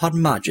of Her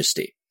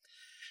Majesty.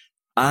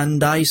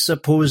 And I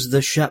suppose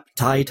the ship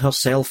tied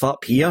herself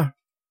up here?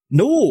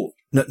 No,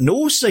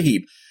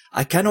 Sahib.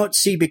 I cannot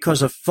see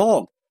because of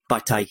fog,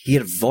 but I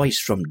hear voice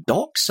from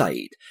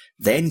dockside.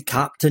 Then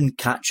captain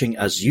catching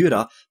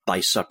Azura by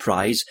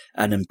surprise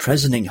and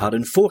imprisoning her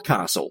in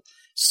forecastle.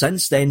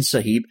 Since then,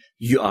 Sahib,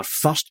 you are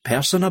first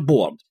person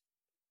aboard.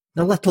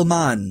 The little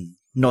man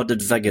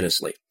nodded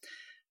vigorously.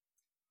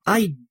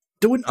 I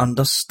don't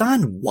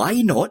understand.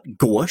 Why not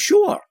go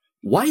ashore?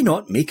 Why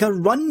not make a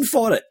run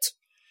for it?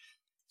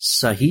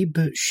 Sahib,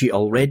 she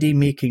already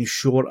making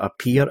shore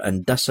appear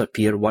and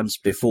disappear once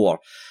before.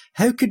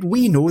 How could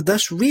we know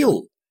this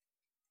real?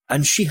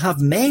 And she have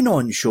men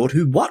on shore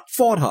who work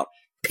for her,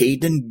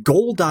 paid in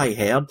gold, I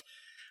heard.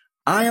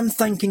 I am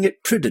thinking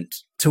it prudent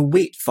to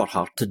wait for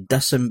her to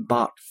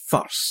disembark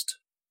first."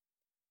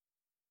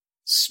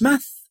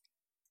 Smith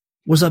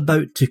was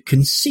about to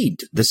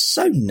concede the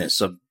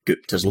soundness of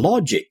Gupta's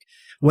logic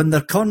when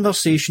their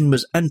conversation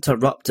was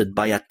interrupted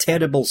by a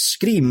terrible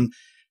scream,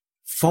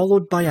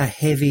 followed by a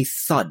heavy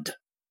thud.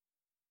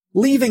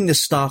 Leaving the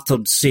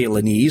starboard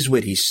Ceylonese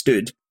where he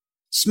stood,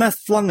 Smith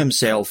flung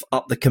himself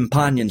up the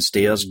companion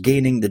stairs,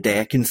 gaining the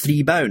deck in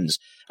 3 bounds.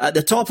 At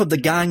the top of the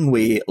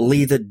gangway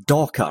lay the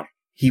docker.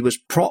 He was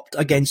propped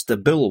against the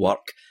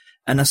bulwark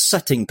in a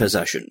sitting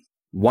position,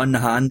 one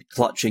hand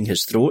clutching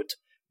his throat.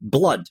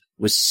 Blood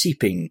was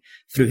seeping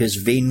through his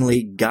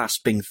vainly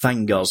gasping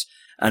fingers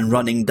and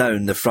running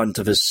down the front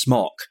of his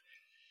smock.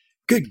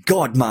 "Good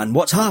God, man,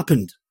 what's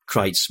happened?"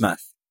 cried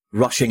Smith,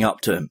 rushing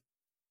up to him.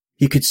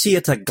 He could see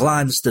at a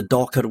glance the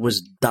docker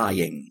was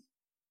dying.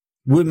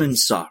 "Woman,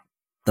 sir,"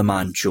 the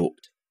man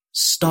choked,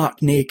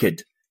 "stark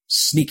naked,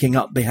 sneaking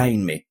up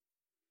behind me."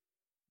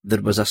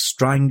 There was a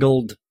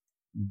strangled,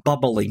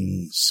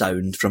 bubbling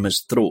sound from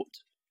his throat.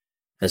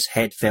 His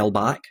head fell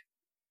back,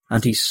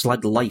 and he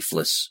slid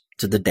lifeless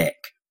to the deck.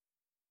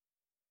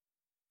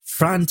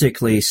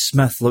 Frantically,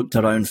 Smith looked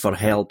around for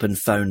help and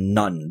found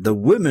none. The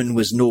woman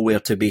was nowhere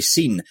to be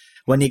seen.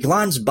 When he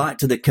glanced back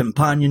to the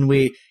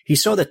companionway, he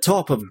saw the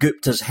top of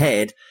Gupta's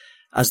head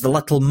as the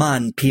little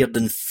man peered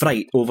in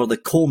fright over the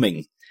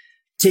combing.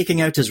 Taking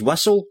out his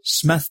whistle,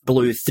 Smith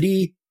blew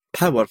 3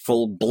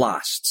 powerful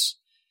blasts.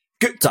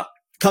 "Gupta,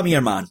 come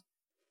here, man."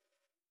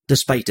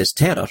 Despite his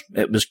terror,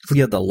 it was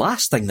clear the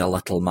last thing the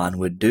little man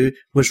would do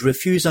was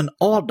refuse an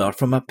order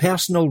from a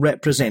personal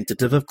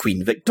representative of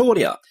Queen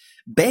Victoria.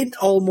 Bent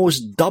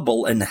almost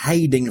double in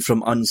hiding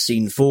from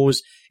unseen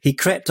foes, he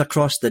crept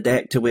across the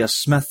deck to where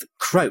Smith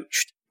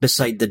crouched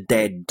beside the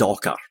dead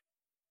docker.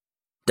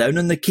 "Down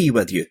on the quay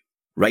with you,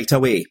 right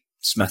away,"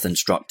 Smith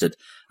instructed.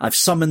 "I've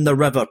summoned the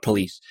river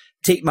police.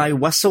 Take my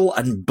whistle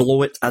and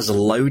blow it as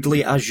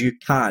loudly as you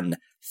can.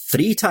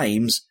 3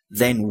 times,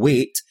 then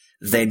wait,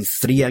 then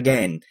 3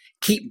 again.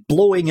 Keep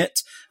blowing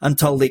it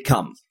until they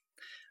come.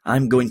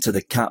 I'm going to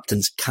the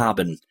captain's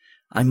cabin.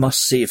 I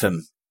must save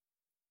him."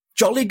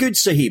 "Jolly good,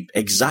 Sahib.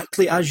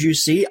 Exactly as you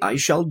say, I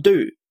shall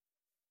do."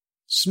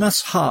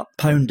 Smith's heart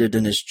pounded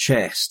in his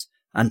chest,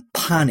 and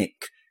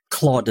panic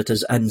clawed at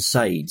his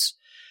insides.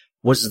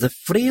 Was the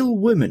frail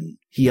woman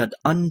he had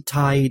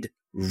untied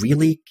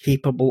really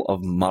capable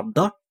of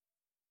murder?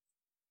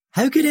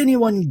 How could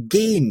anyone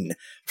gain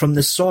from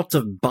the sort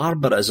of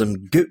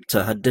barbarism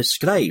Gupta had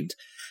described?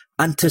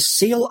 And to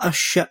sail a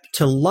ship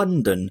to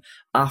London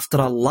after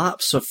a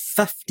lapse of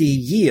 50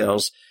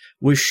 years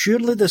was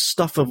surely the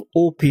stuff of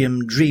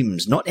opium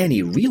dreams, not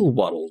any real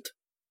world.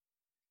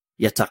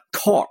 Yet a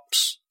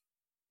corpse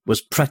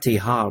was pretty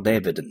hard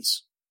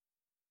evidence.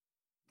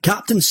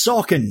 "Captain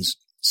Sawkins,"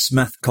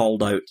 Smith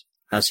called out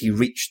as he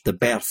reached the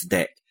berth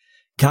deck.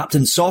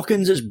 "Captain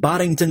Sawkins, it's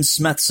Barrington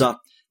Smith, sir.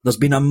 There's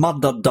been a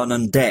murder done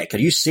on deck. Are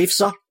you safe,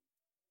 sir?"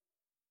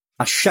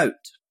 A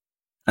shout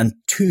and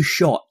 2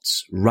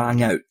 shots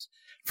rang out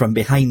from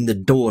behind the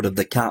door of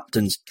the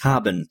captain's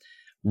cabin.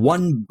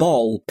 One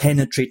ball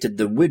penetrated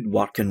the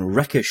woodwork and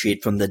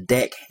ricocheted from the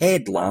deck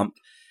headlamp,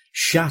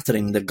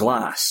 shattering the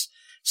glass.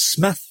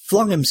 Smith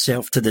flung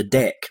himself to the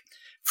deck.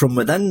 From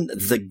within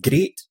the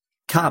great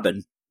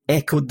cabin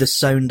echoed the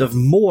sound of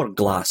more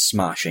glass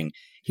smashing.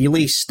 He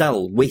lay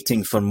still,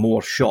 waiting for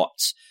more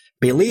shots.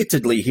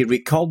 Belatedly, he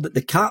recalled that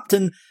the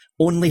captain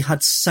only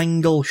had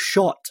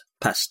single-shot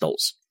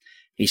pistols.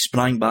 He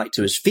sprang back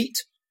to his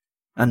feet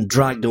and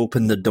dragged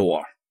open the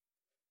door.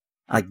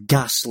 A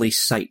ghastly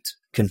sight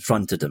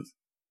confronted him.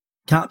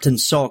 Captain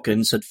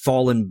Sawkins had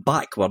fallen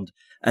backward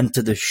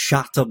into the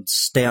shattered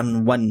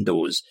stern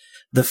windows.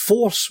 The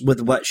force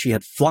with which he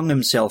had flung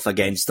himself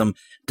against them,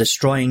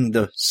 destroying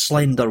the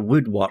slender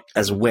woodwork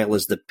as well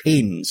as the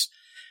panes.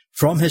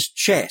 From his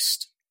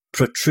chest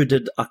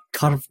protruded a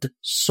curved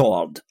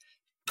sword,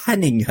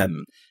 pinning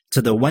him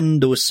to the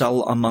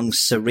windowsill among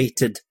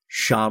serrated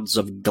shards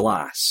of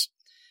glass.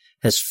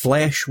 His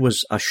flesh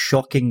was a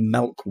shocking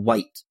milk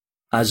white,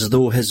 as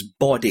though his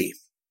body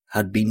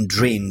had been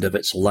drained of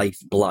its life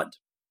blood.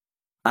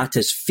 At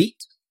his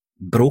feet,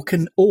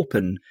 broken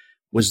open,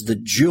 was the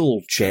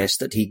jewel chest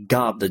that he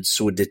guarded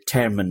so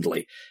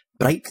determinedly.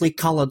 Brightly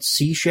coloured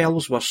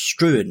seashells were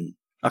strewn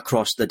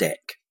across the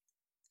deck.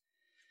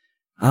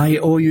 "I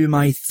owe you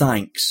my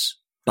thanks,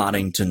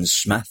 Barrington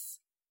Smith."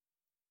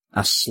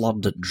 A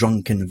slurred,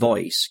 drunken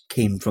voice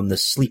came from the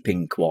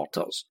sleeping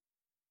quarters.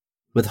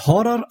 With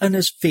horror in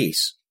his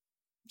face,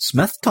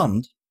 Smith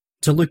turned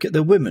to look at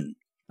the woman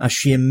as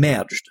she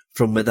emerged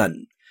from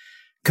within.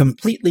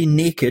 Completely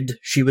naked,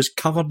 she was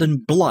covered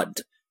in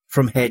blood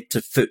from head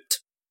to foot.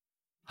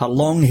 Her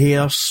long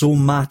hair so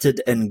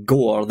matted in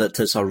gore that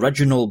its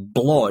original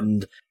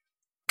blonde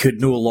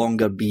could no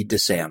longer be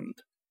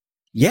discerned.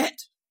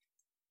 Yet,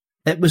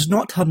 it was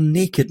not her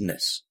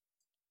nakedness,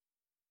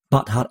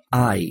 but her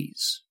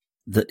eyes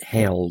that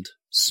held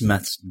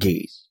Smith's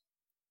gaze.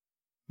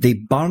 They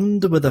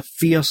burned with a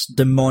fierce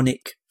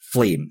demonic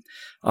flame.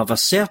 Of a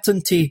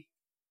certainty,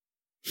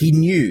 he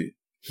knew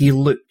he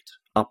looked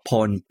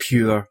upon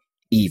pure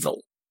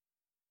evil.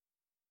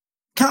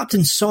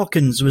 Captain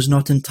Sawkins was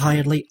not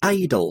entirely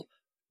idle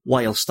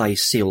whilst I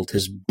sailed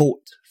his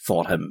boat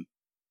for him.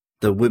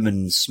 The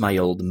woman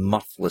smiled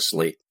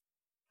mirthlessly,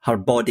 her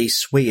body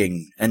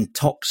swaying,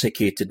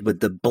 intoxicated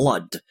with the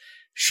blood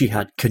she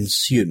had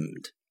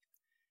consumed.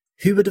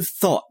 Who would have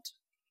thought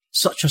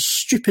such a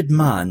stupid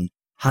man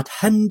had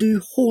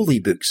Hindu holy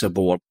books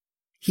aboard?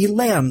 He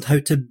learned how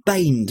to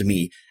bind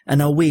me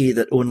in a way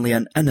that only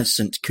an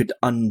innocent could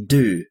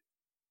undo.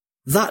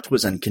 That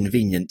was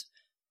inconvenient.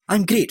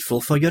 I'm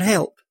grateful for your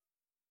help.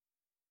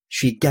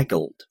 She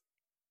giggled,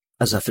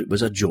 as if it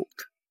was a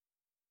joke.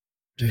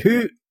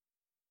 Who?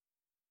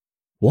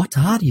 What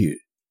are you?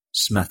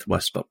 Smith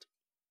whispered.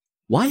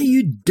 Why are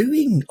you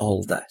doing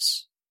all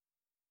this?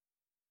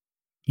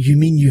 You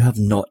mean you have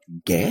not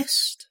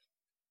guessed?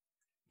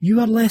 You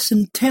are less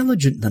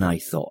intelligent than I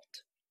thought.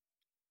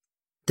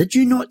 Did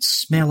you not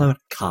smell our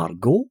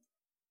cargo?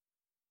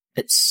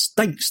 It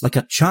stinks like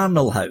a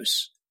charnel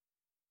house.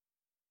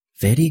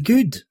 Very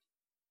good.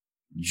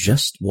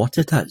 Just what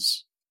it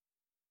is.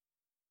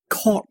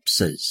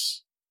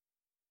 Corpses.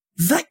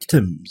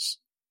 Victims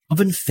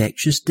of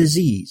infectious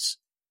disease.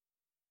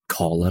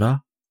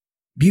 Cholera,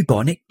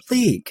 bubonic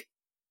plague,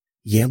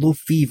 yellow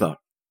fever,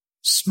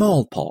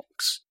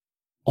 smallpox,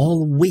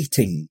 all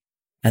waiting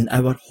in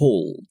our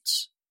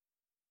holds,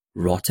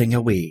 rotting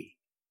away,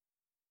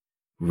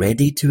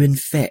 ready to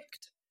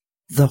infect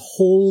the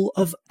whole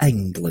of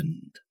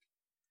England.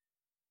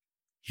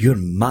 You're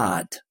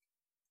mad,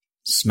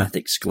 Smith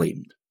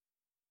exclaimed.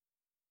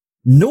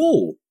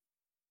 No,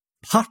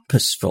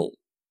 purposeful.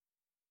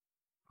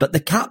 But the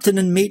captain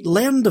and mate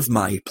learned of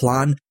my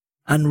plan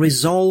and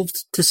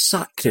resolved to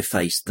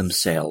sacrifice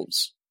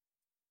themselves.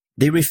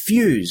 They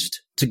refused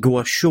to go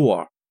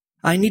ashore.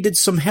 I needed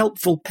some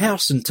helpful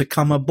person to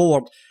come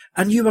aboard,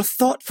 and you were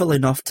thoughtful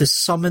enough to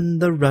summon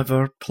the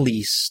river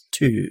police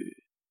too.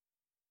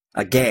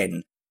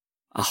 Again,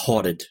 a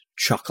horrid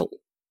chuckle.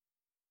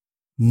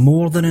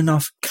 More than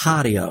enough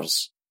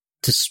carriers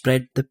to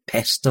spread the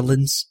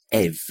pestilence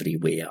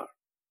everywhere.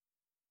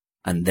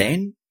 And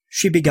then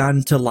she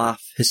began to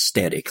laugh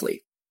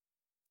hysterically,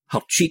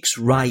 her cheeks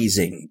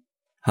rising,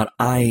 her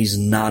eyes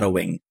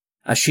narrowing.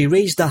 As she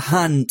raised a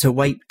hand to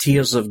wipe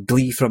tears of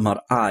glee from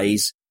her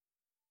eyes,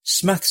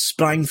 Smith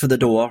sprang for the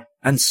door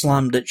and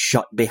slammed it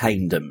shut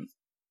behind him.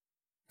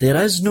 There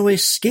is no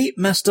escape,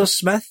 Mr.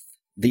 Smith,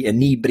 the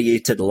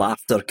inebriated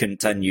laughter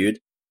continued.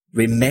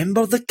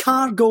 Remember the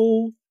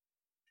cargo.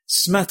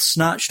 Smith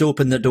snatched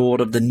open the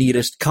door of the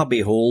nearest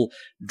cubbyhole,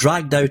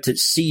 dragged out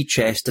its sea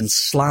chest and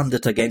slammed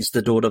it against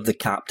the door of the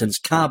captain's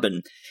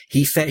cabin.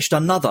 He fetched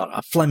another,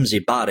 a flimsy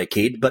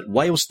barricade, but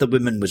whilst the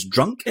woman was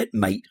drunk it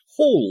might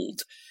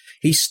hold.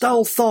 He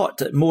still thought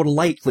it more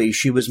likely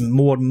she was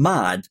more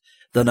mad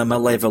than a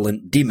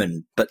malevolent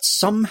demon, but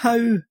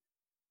somehow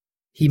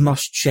he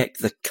must check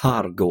the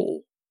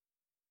cargo.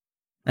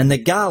 In the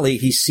galley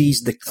he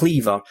seized the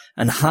cleaver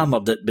and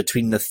hammered it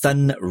between the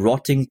thin,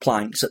 rotting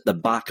planks at the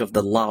back of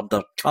the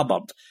larder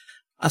cupboard.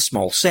 A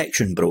small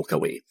section broke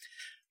away.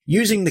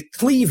 Using the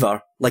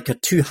cleaver like a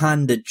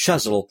two-handed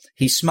chisel,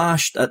 he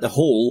smashed at the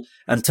hole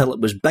until it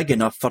was big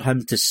enough for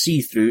him to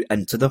see through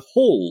into the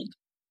hold.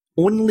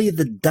 Only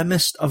the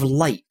dimmest of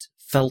light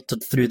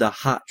filtered through the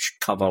hatch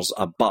covers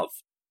above,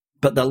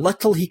 but the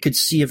little he could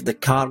see of the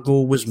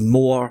cargo was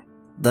more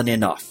than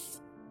enough.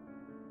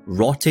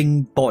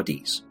 Rotting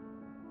bodies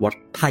were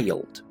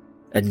piled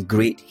in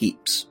great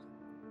heaps.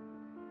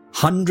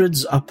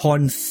 Hundreds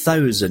upon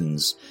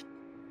thousands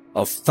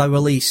of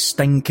foully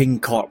stinking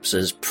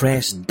corpses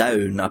pressed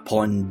down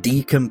upon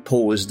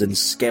decomposed and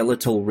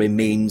skeletal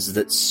remains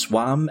that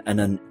swam in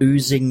an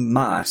oozing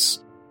mass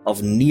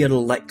of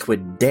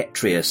near-liquid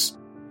detritus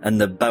in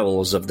the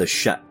bowels of the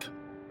ship.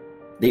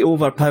 The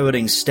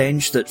overpowering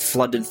stench that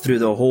flooded through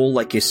the hole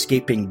like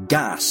escaping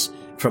gas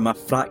from a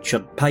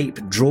fractured pipe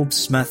drove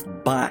Smith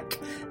back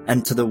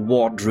into the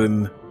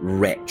wardroom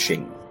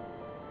retching.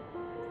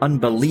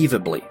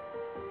 Unbelievably,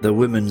 the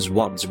woman's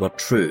words were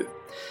true.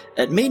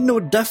 It made no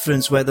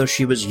difference whether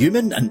she was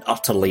human and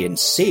utterly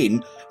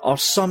insane or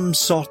some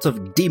sort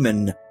of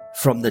demon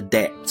from the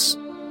depths.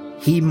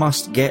 He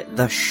must get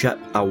the ship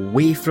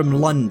away from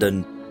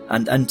London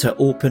and into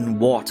open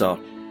water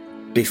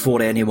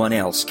before anyone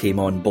else came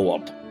on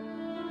board.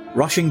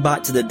 Rushing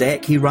back to the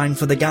deck, he ran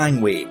for the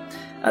gangway,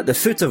 at the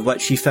foot of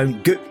which he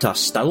found Gupta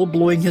still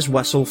blowing his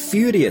whistle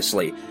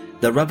furiously.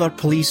 The river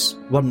police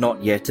were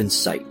not yet in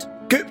sight.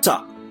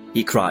 "Gupta!"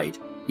 he cried.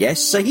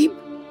 "Yes, Sahib?"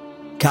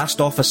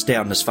 "Cast off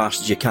astern as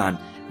fast as you can,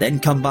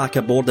 then come back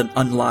aboard and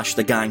unlash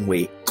the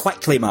gangway.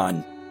 Quickly,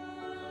 man!"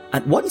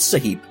 "At once,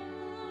 Sahib."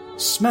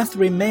 Smith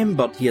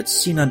remembered he had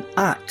seen an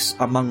axe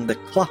among the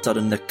clutter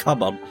in the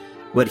cupboard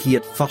where he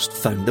had first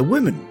found the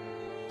woman.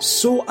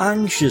 So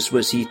anxious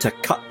was he to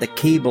cut the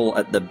cable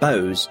at the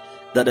bows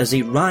that as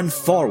he ran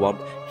forward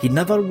he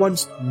never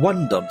once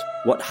wondered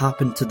what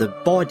happened to the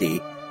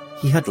body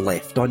he had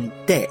left on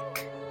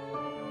deck.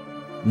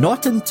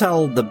 Not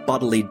until the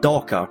burly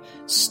docker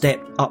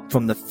stepped up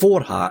from the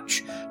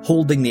forehatch,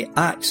 holding the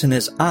axe in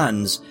his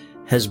hands,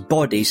 his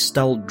body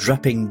still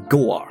dripping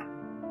gore.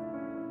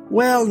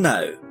 "Well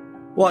now,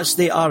 what's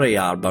the hurry,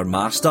 Harbour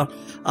Master?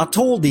 I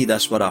told thee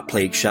this were a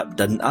plague ship,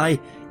 didn't I?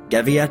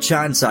 Give 'ee a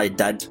chance, I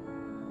did."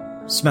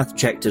 Smith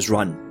checked his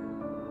run.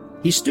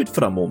 He stood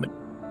for a moment,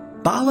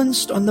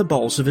 balanced on the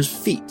balls of his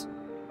feet,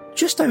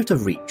 just out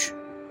of reach.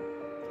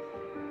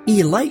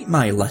 "He liked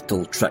my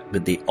little trick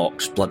with the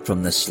ox blood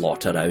from the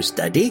slaughterhouse,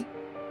 did he?"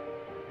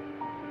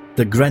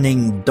 The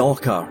grinning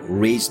docker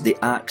raised the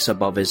axe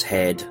above his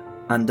head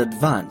and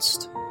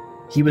advanced.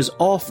 He was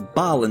off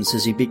balance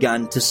as he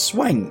began to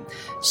swing.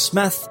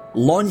 Smith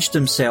launched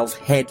himself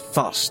head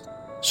first,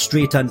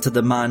 straight into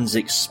the man's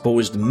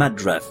exposed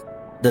midriff.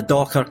 The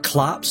docker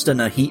collapsed in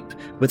a heap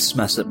with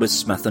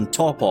Smith on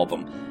top of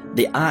him,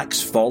 the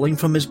axe falling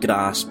from his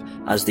grasp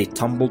as they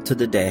tumbled to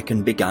the deck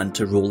and began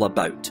to roll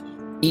about,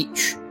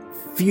 each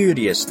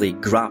furiously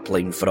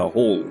grappling for a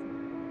hold.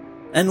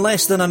 In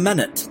less than a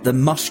minute, the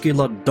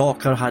muscular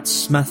docker had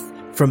Smith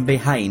from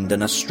behind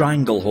in a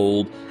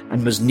stranglehold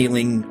and was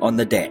kneeling on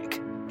the deck,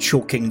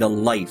 choking the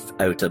life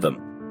out of him.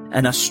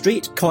 In a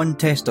straight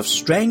contest of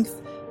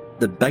strength,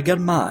 the bigger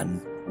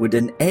man would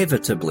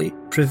inevitably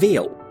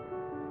prevail.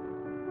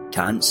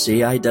 "Can't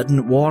say I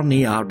didn't warn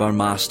ye, Harbour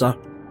Master,"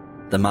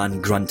 the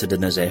man grunted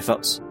in his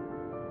efforts.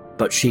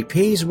 "But she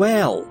pays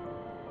well.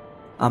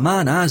 A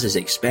man has his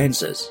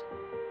expenses."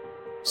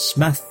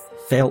 Smith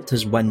felt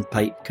his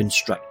windpipe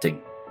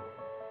constricting.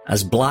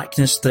 As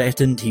blackness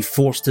threatened, he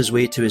forced his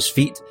way to his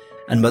feet,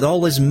 and with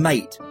all his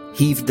might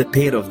heaved the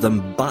pair of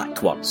them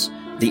backwards,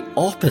 the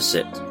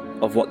opposite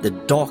of what the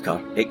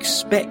docker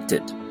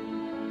expected.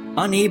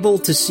 Unable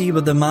to see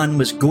where the man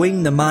was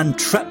going, the man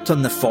tripped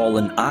on the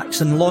fallen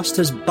axe and lost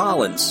his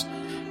balance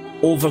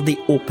over the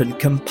open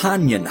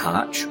companion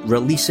hatch,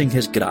 releasing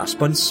his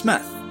grasp on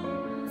Smith.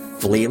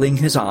 Flailing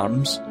his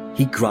arms,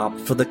 he grabbed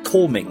for the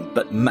coaming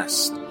but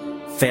missed,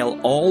 fell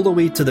all the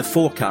way to the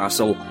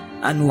forecastle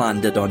and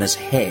landed on his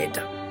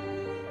head.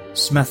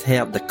 Smith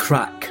heard the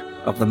crack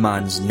of the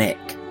man's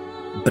neck,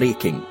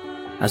 breaking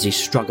as he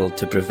struggled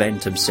to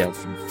prevent himself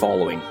from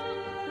falling.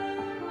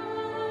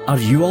 "Are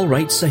you all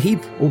right,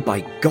 Sahib? Oh,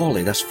 by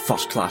golly, this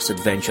first-class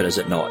adventure, is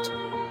it not?"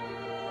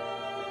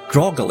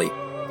 Groggily,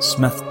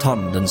 Smith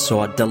turned and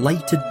saw a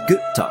delighted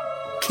Gupta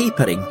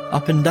capering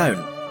up and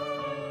down.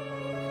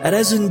 "It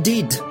is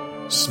indeed,"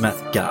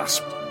 Smith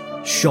gasped,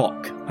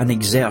 shock and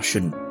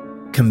exertion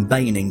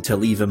combining to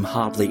leave him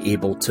hardly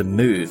able to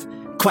move.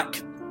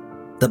 "Quick!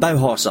 The bow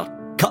hawser!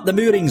 Cut the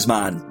moorings,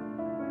 man!"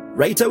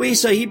 "Right away,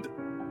 Sahib!"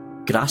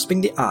 Grasping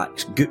the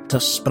axe,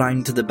 Gupta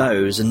sprang to the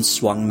bows and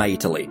swung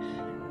mightily.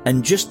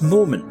 In just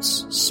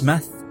moments,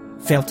 Smith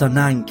felt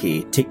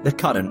Ananke take the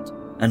current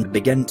and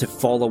begin to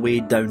fall away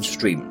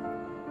downstream.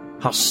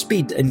 Her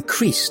speed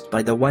increased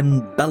by the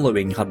wind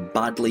billowing her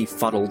badly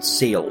furled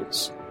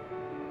sails.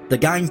 The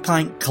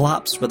gangplank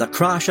collapsed with a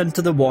crash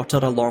into the water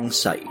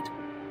alongside.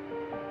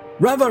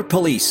 "River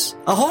police!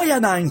 Ahoy,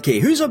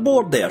 Ananke! Who's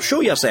aboard there?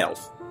 Show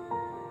yourself!"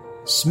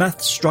 Smith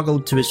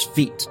struggled to his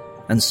feet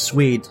and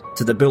swayed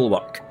to the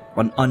bulwark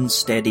on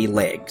unsteady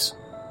legs.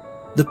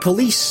 The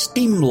police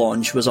steam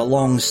launch was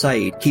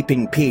alongside,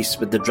 keeping pace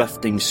with the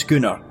drifting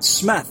schooner.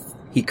 "Smith,"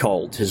 he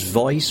called. His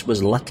voice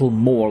was little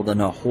more than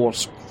a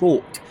hoarse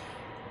croak.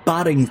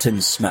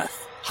 "Barrington Smith,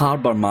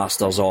 Harbour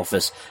Master's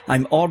office.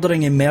 I'm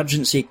ordering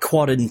emergency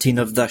quarantine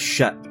of this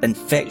ship.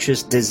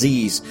 Infectious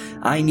disease.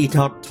 I need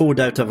her towed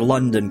out of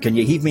London. Can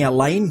you heave me a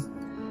line?"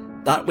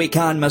 "That we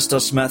can,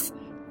 Mr. Smith.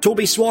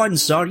 Toby Swan,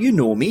 sir, you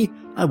know me.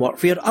 I work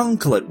for your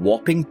uncle at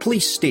Wapping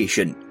Police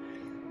Station."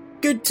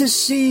 "Good to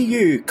see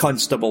you,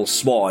 Constable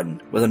Swan."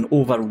 With an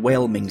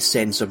overwhelming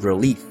sense of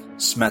relief,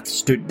 Smith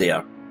stood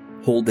there,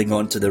 holding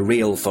onto the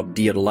rail for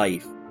dear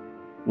life.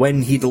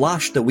 When he'd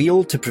lashed the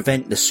wheel to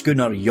prevent the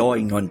schooner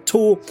yawing on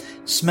tow,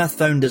 Smith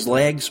found his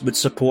legs would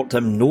support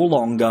him no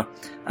longer,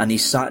 and he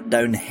sat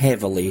down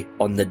heavily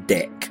on the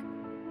deck.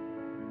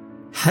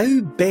 How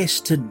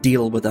best to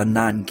deal with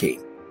Ananke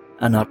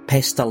and her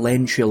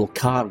pestilential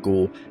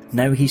cargo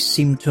now he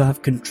seemed to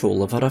have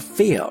control of her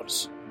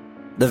affairs?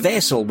 The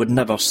vessel would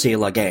never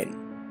sail again.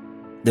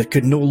 There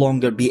could no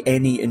longer be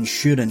any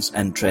insurance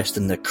interest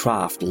in the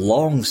craft,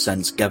 long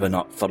since given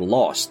up for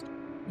lost,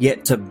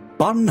 yet to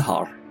burn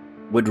her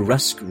would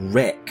risk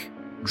wreck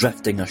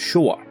drifting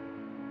ashore.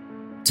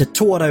 To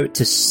tow her out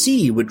to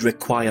sea would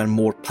require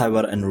more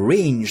power and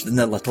range than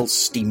the little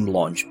steam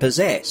launch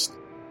possessed.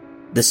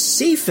 The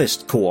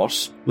safest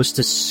course was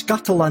to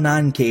scuttle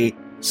Ananke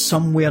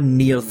somewhere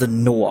near the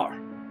Nore,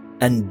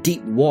 in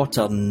deep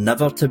water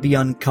never to be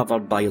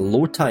uncovered by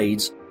low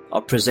tides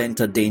or present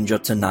a danger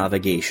to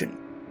navigation.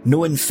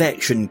 No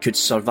infection could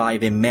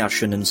survive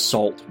immersion in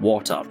salt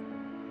water.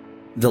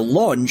 The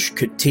launch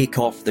could take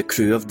off the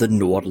crew of the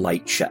Nore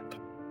lightship.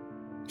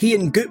 He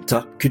and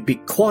Gupta could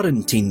be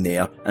quarantined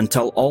there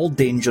until all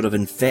danger of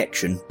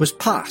infection was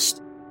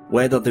past.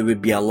 Whether they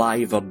would be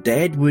alive or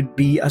dead would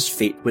be as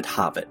fate would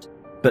have it.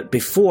 But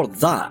before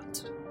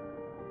that,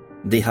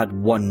 they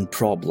had one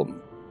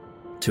problem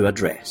to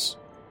address.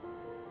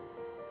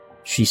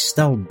 "She's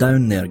still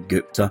down there,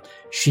 Gupta.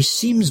 She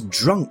seems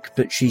drunk,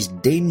 but she's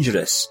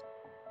dangerous.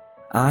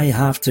 I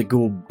have to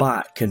go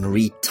back and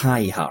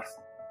retie her.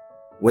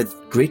 With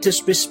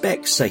greatest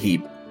respect,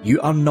 Sahib,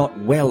 you are not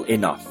well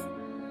enough.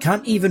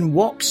 Can't even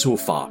walk so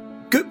far.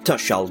 Gupta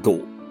shall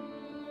go.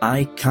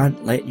 I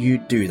can't let you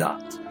do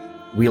that.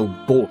 We'll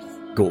both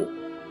go.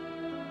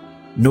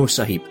 No,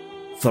 Sahib,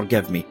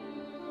 forgive me,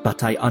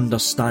 but I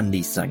understand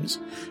these things.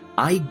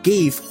 I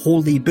gave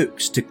holy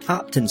books to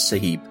Captain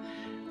Sahib,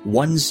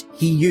 ones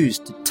he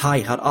used to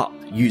tie her up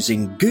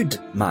using good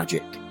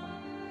magic.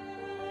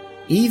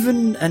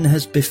 Even in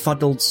his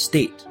befuddled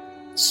state,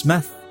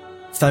 Smith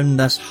found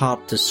this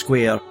hard to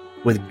square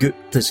with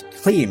Gupta's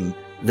claim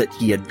that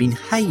he had been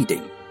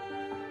hiding.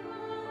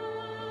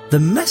 The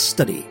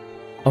mystery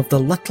of the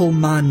little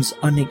man's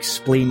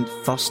unexplained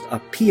first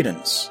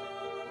appearance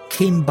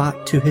came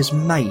back to his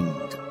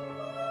mind.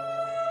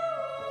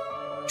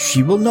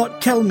 She will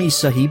not kill me,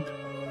 Sahib.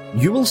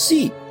 You will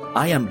see.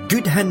 I am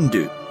good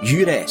Hindu.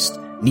 You rest.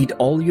 Need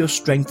all your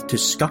strength to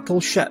scuttle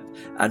ship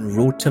and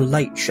row to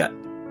lightship.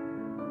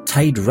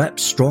 Tide rip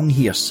strong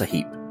here,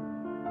 Sahib.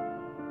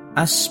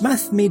 As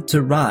Smith made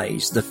to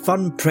rise, the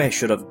firm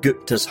pressure of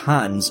Gupta's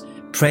hands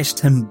pressed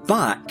him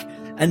back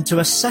into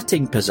a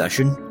sitting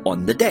position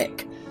on the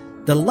deck.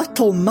 The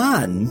little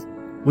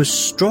man was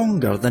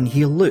stronger than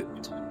he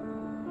looked.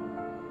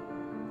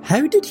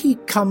 How did he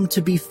come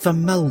to be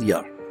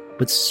familiar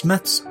with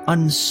Smith's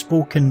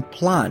unspoken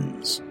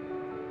plans,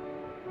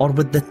 or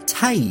with the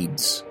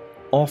tides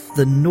off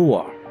the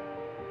Noah?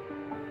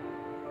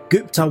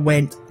 Gupta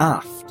went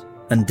aft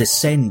and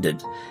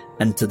descended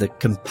into the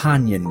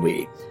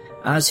companionway.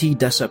 As he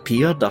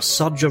disappeared, a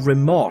surge of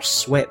remorse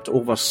swept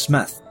over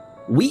Smith.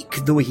 Weak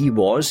though he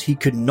was, he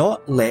could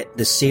not let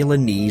the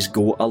Ceylonese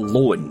go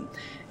alone.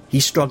 He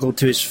struggled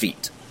to his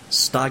feet,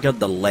 staggered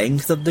the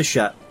length of the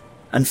ship,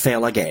 and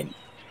fell again.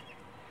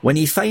 When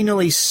he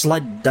finally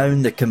slid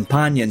down the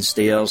companion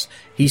stairs,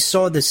 he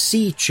saw the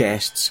sea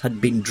chests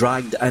had been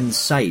dragged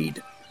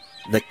inside.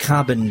 The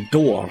cabin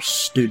door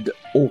stood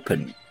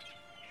open.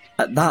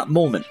 At that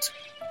moment,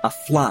 a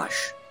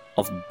flash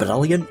of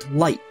brilliant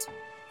light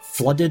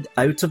flooded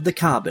out of the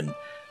cabin,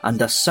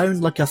 and a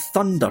sound like a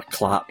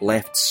thunderclap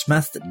left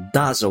Smith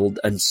dazzled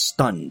and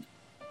stunned.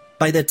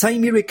 By the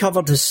time he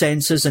recovered his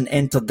senses and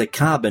entered the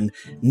cabin,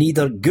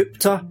 neither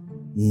Gupta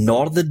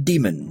nor the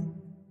demon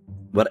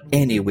were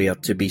anywhere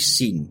to be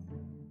seen.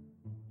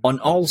 On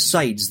all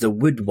sides the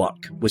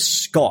woodwork was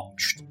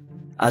scorched,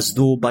 as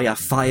though by a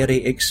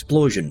fiery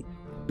explosion,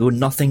 though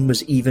nothing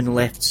was even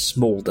left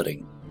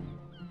smouldering.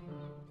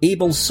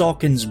 Abel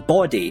Sawkin's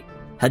body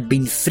had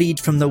been freed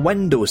from the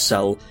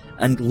windowsill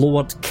and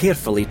lowered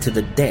carefully to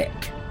the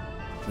deck.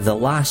 The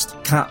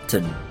last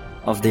captain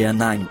of the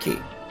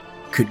Ananke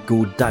could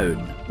go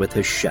down with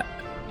his ship.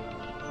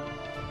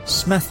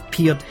 Smith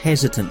peered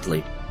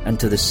hesitantly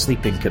into the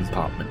sleeping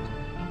compartment.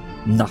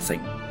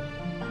 Nothing.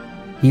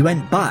 He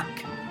went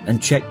back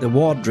and checked the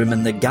wardroom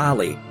in the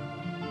galley.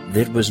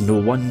 There was no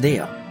one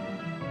there.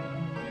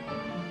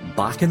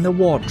 Back in the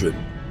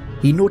wardroom,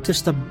 he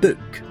noticed a book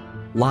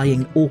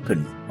lying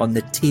open on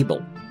the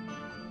table.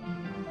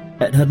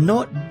 It had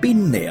not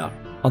been there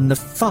on the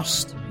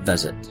first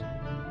visit.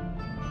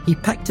 He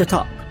picked it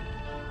up.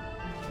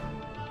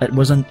 It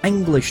was an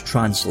English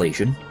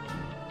translation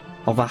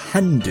of a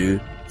Hindu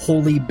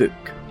holy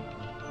book.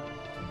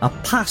 A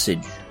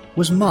passage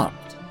was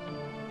marked.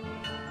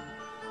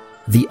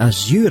 The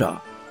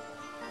Asura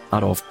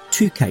are of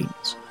two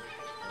kinds,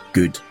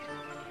 good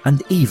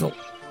and evil,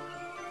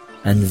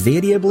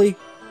 invariably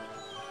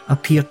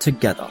appear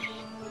together,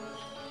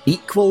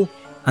 equal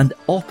and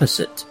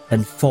opposite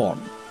in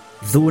form,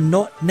 though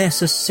not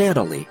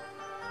necessarily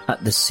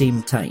at the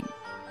same time.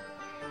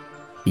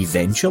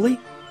 Eventually,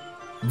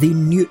 they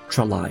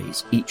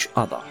neutralize each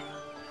other,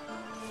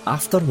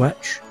 after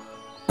which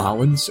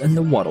balance in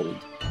the world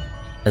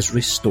is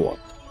restored.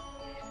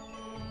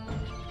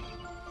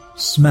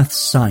 Smith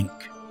sank,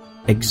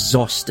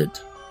 exhausted,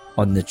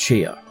 on the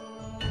chair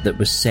that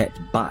was set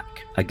back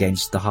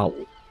against the hull.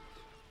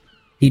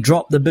 He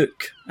dropped the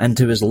book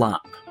into his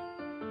lap,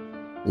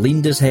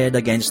 leaned his head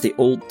against the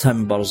old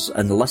timbers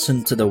and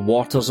listened to the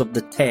waters of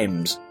the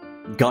Thames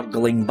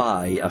gurgling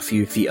by a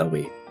few feet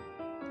away.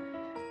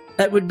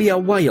 It would be a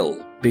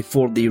while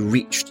before they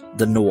reached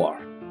the Nore.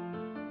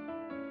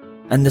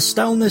 In the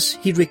stillness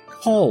he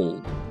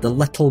recalled the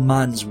little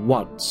man's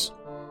words,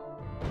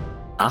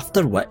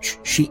 after which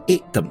she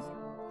ate them,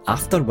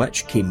 after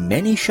which came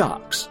many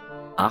sharks,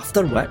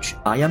 after which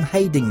I am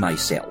hiding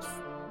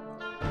myself.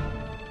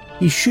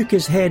 He shook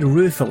his head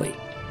ruefully.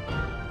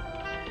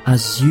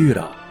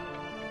 Asura.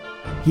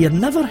 He had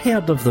never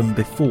heard of them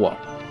before,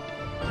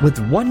 with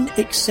one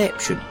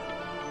exception.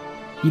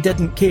 He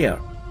didn't care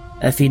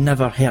if he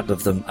never heard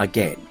of them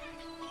again.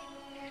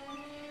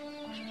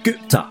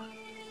 Gupta,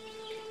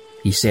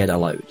 he said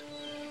aloud.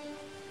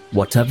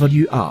 Whatever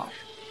you are,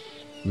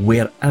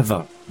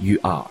 wherever you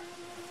are,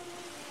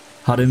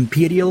 Her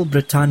Imperial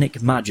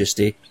Britannic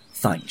Majesty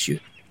thanks you.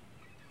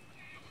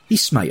 He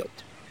smiled.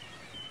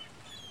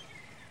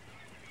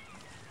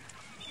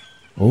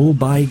 Oh,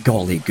 by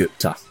golly,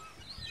 Gupta.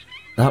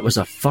 That was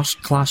a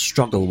first-class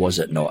struggle, was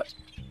it not?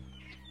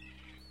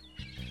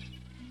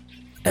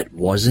 it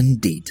was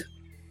indeed.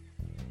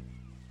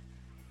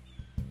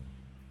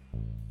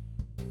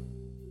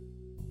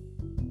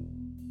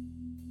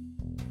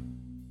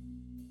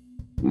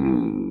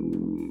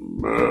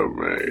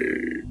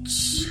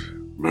 Mermaids.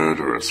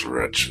 Murderous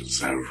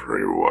wretches,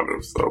 every one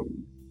of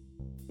them.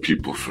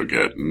 People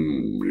forget,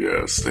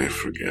 yes, they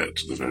forget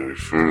the very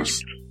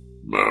first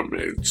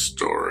mermaid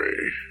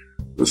story.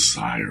 The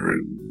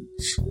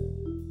sirens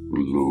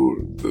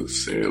lured the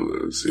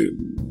sailors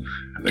in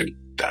and then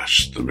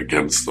dashed them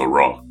against the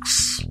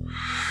rocks.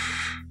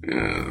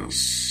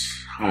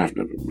 Yes, I've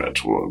never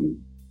met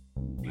one.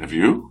 Have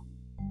you?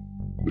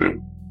 No.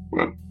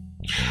 Well,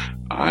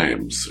 I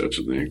am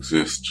certain they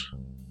exist.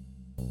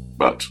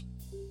 But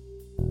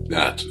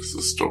that is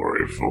the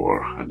story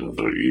for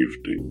another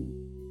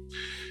evening.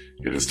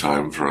 It is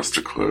time for us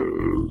to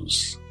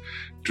close.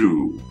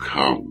 Do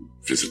come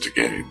visit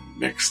again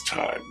next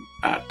time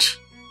at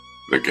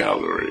the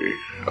Gallery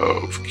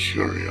of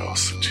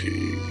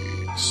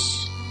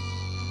Curiosities.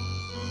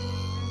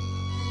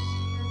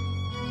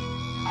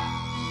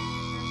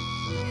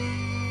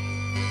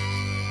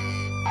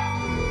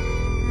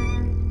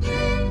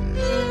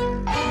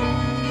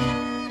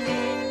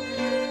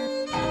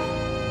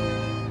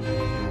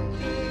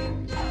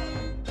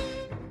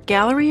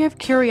 Gallery of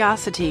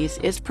Curiosities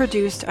is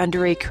produced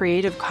under a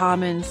Creative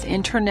Commons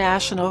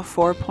International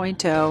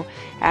 4.0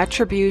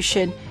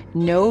 Attribution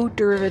No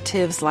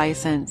Derivatives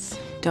license.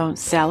 Don't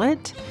sell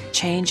it,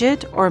 change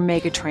it, or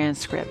make a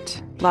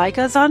transcript. Like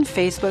us on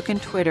Facebook and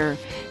Twitter.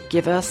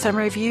 Give us some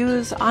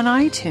reviews on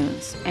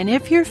iTunes. And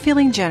if you're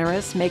feeling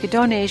generous, make a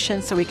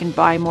donation so we can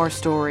buy more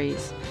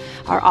stories.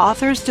 Our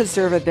authors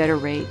deserve a better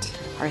rate.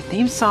 Our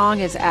theme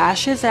song is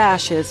Ashes,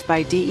 Ashes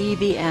by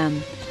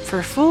DEVM.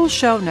 For full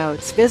show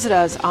notes, visit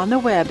us on the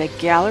web at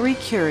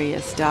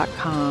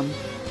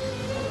gallerycurious.com.